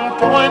come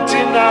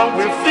pointing out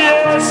with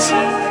face.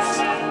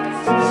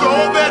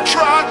 Though they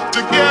tried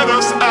to get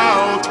us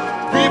out,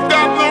 we've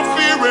got no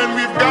fear and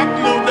we've got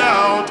no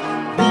doubt.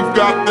 We've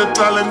got the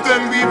talent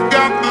and we've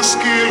got the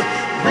skill.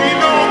 We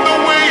know the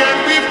way and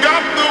we've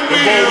got the will.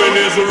 The going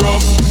is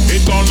rough,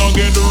 it's gonna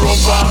get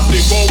rougher.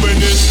 The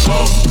going is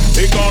tough,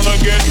 it's gonna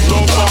get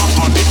tougher.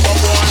 And if I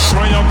want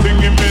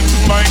triumphing in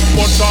my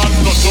button,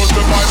 not just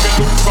the vibe it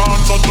looks on,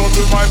 not just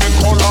the vibe it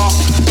color.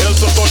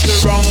 Else I touch the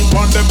wrong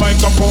on the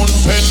microphone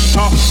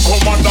center.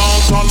 Come and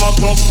dance on a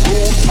tough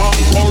roots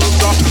and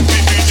culture.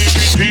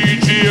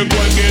 DJ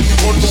go get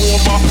run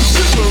over.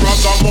 Mr.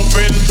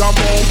 Ragamuffin jam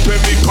up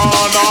every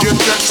corner. Your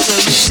text say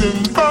we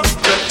simple,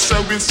 text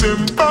say we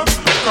simple.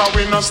 Cause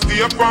we no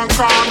stay up on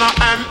corner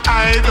and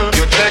idle.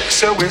 Your text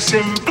say we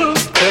simple,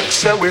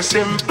 text say we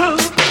simple.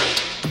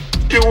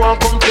 You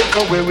want come take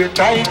away with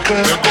title.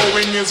 The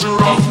going is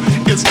rough,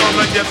 it's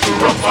gonna get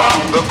rougher.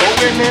 The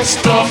going is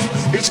tough,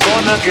 it's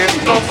gonna get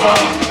tougher.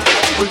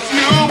 With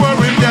you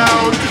worried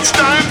out, it's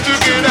time to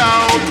get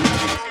out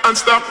and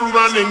stop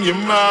running your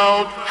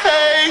mouth.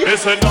 Hey, they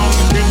said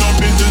donkey no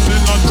business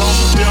in a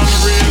champion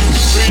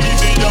race.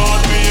 3D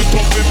yard wake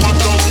up in my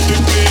truck the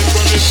place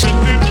where they set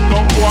it.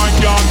 No one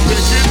can't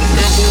take it,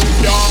 the who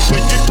can't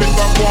take it.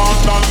 Better go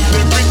on and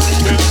live it.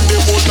 Tell the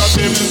whole of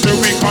them so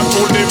we can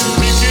do them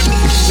ticket.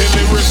 Tell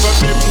the rest of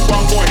them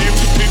can go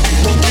empty the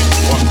bucket.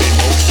 What they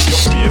know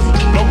your face,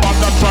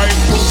 nobody try to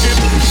choke it.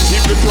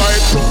 If you try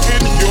to choke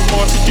it, you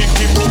must kick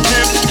the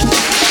bucket.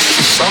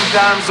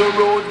 Sometimes the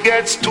road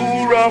gets too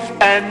rough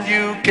and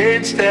you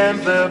can't stand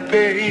the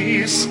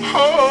pace.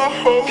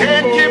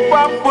 Can't keep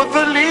up with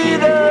the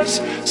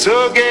leaders,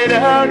 so get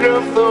out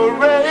of the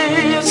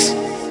race.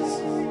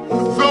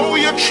 Though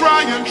you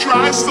try and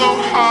try so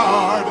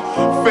hard,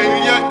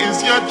 failure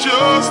is your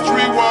just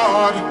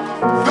reward.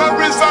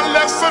 There is a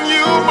lesson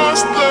you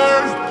must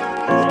learn.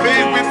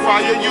 Play with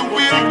fire, you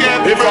will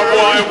get if burned. a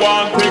boy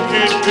want take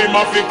it, him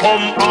have to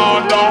come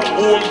harder.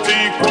 Home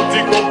tea,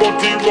 cutty,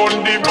 go-gutty, run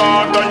the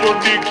border. You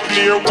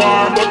declare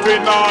war, but we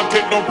not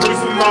take no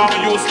prisoner.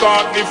 You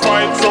start the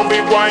fight, so we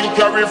go and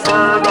carry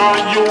further.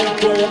 You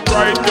too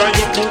bright, and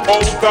you too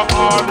out the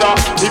order.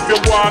 If you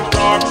want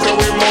talk, so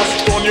we must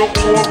turn you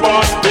over.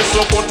 This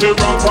is put the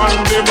rank on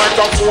the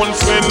microphone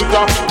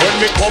center. When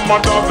me come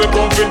and dance, we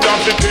don't fit that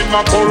shit in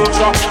a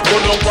culture.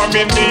 Put up on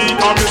me knee,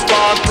 and me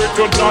start pray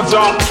to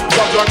Jaja.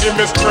 Jaja give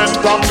me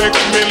strength and make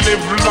me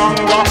live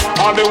longer.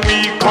 All the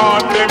weak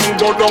heart them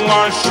go down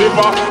and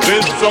shiver.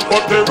 This so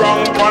put the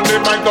rank on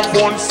the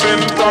microphone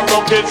center. So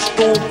catch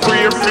two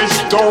crayfish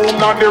down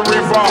at the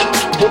river.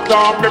 Put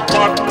on me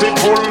patty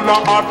full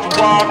of hot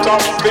water.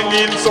 Fling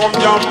in some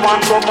yam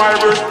and some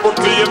Irish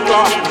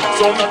potato.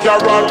 Some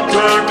carrot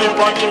turnip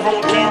and even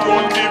tea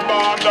run the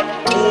border.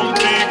 Home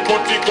tea,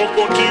 cutty,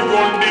 cocotti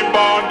run the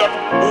border.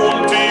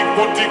 Home tea,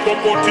 cutty,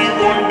 cocotti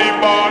run the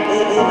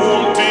border.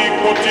 Home tea,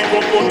 cutty,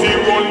 cocotti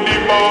run the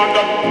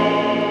border.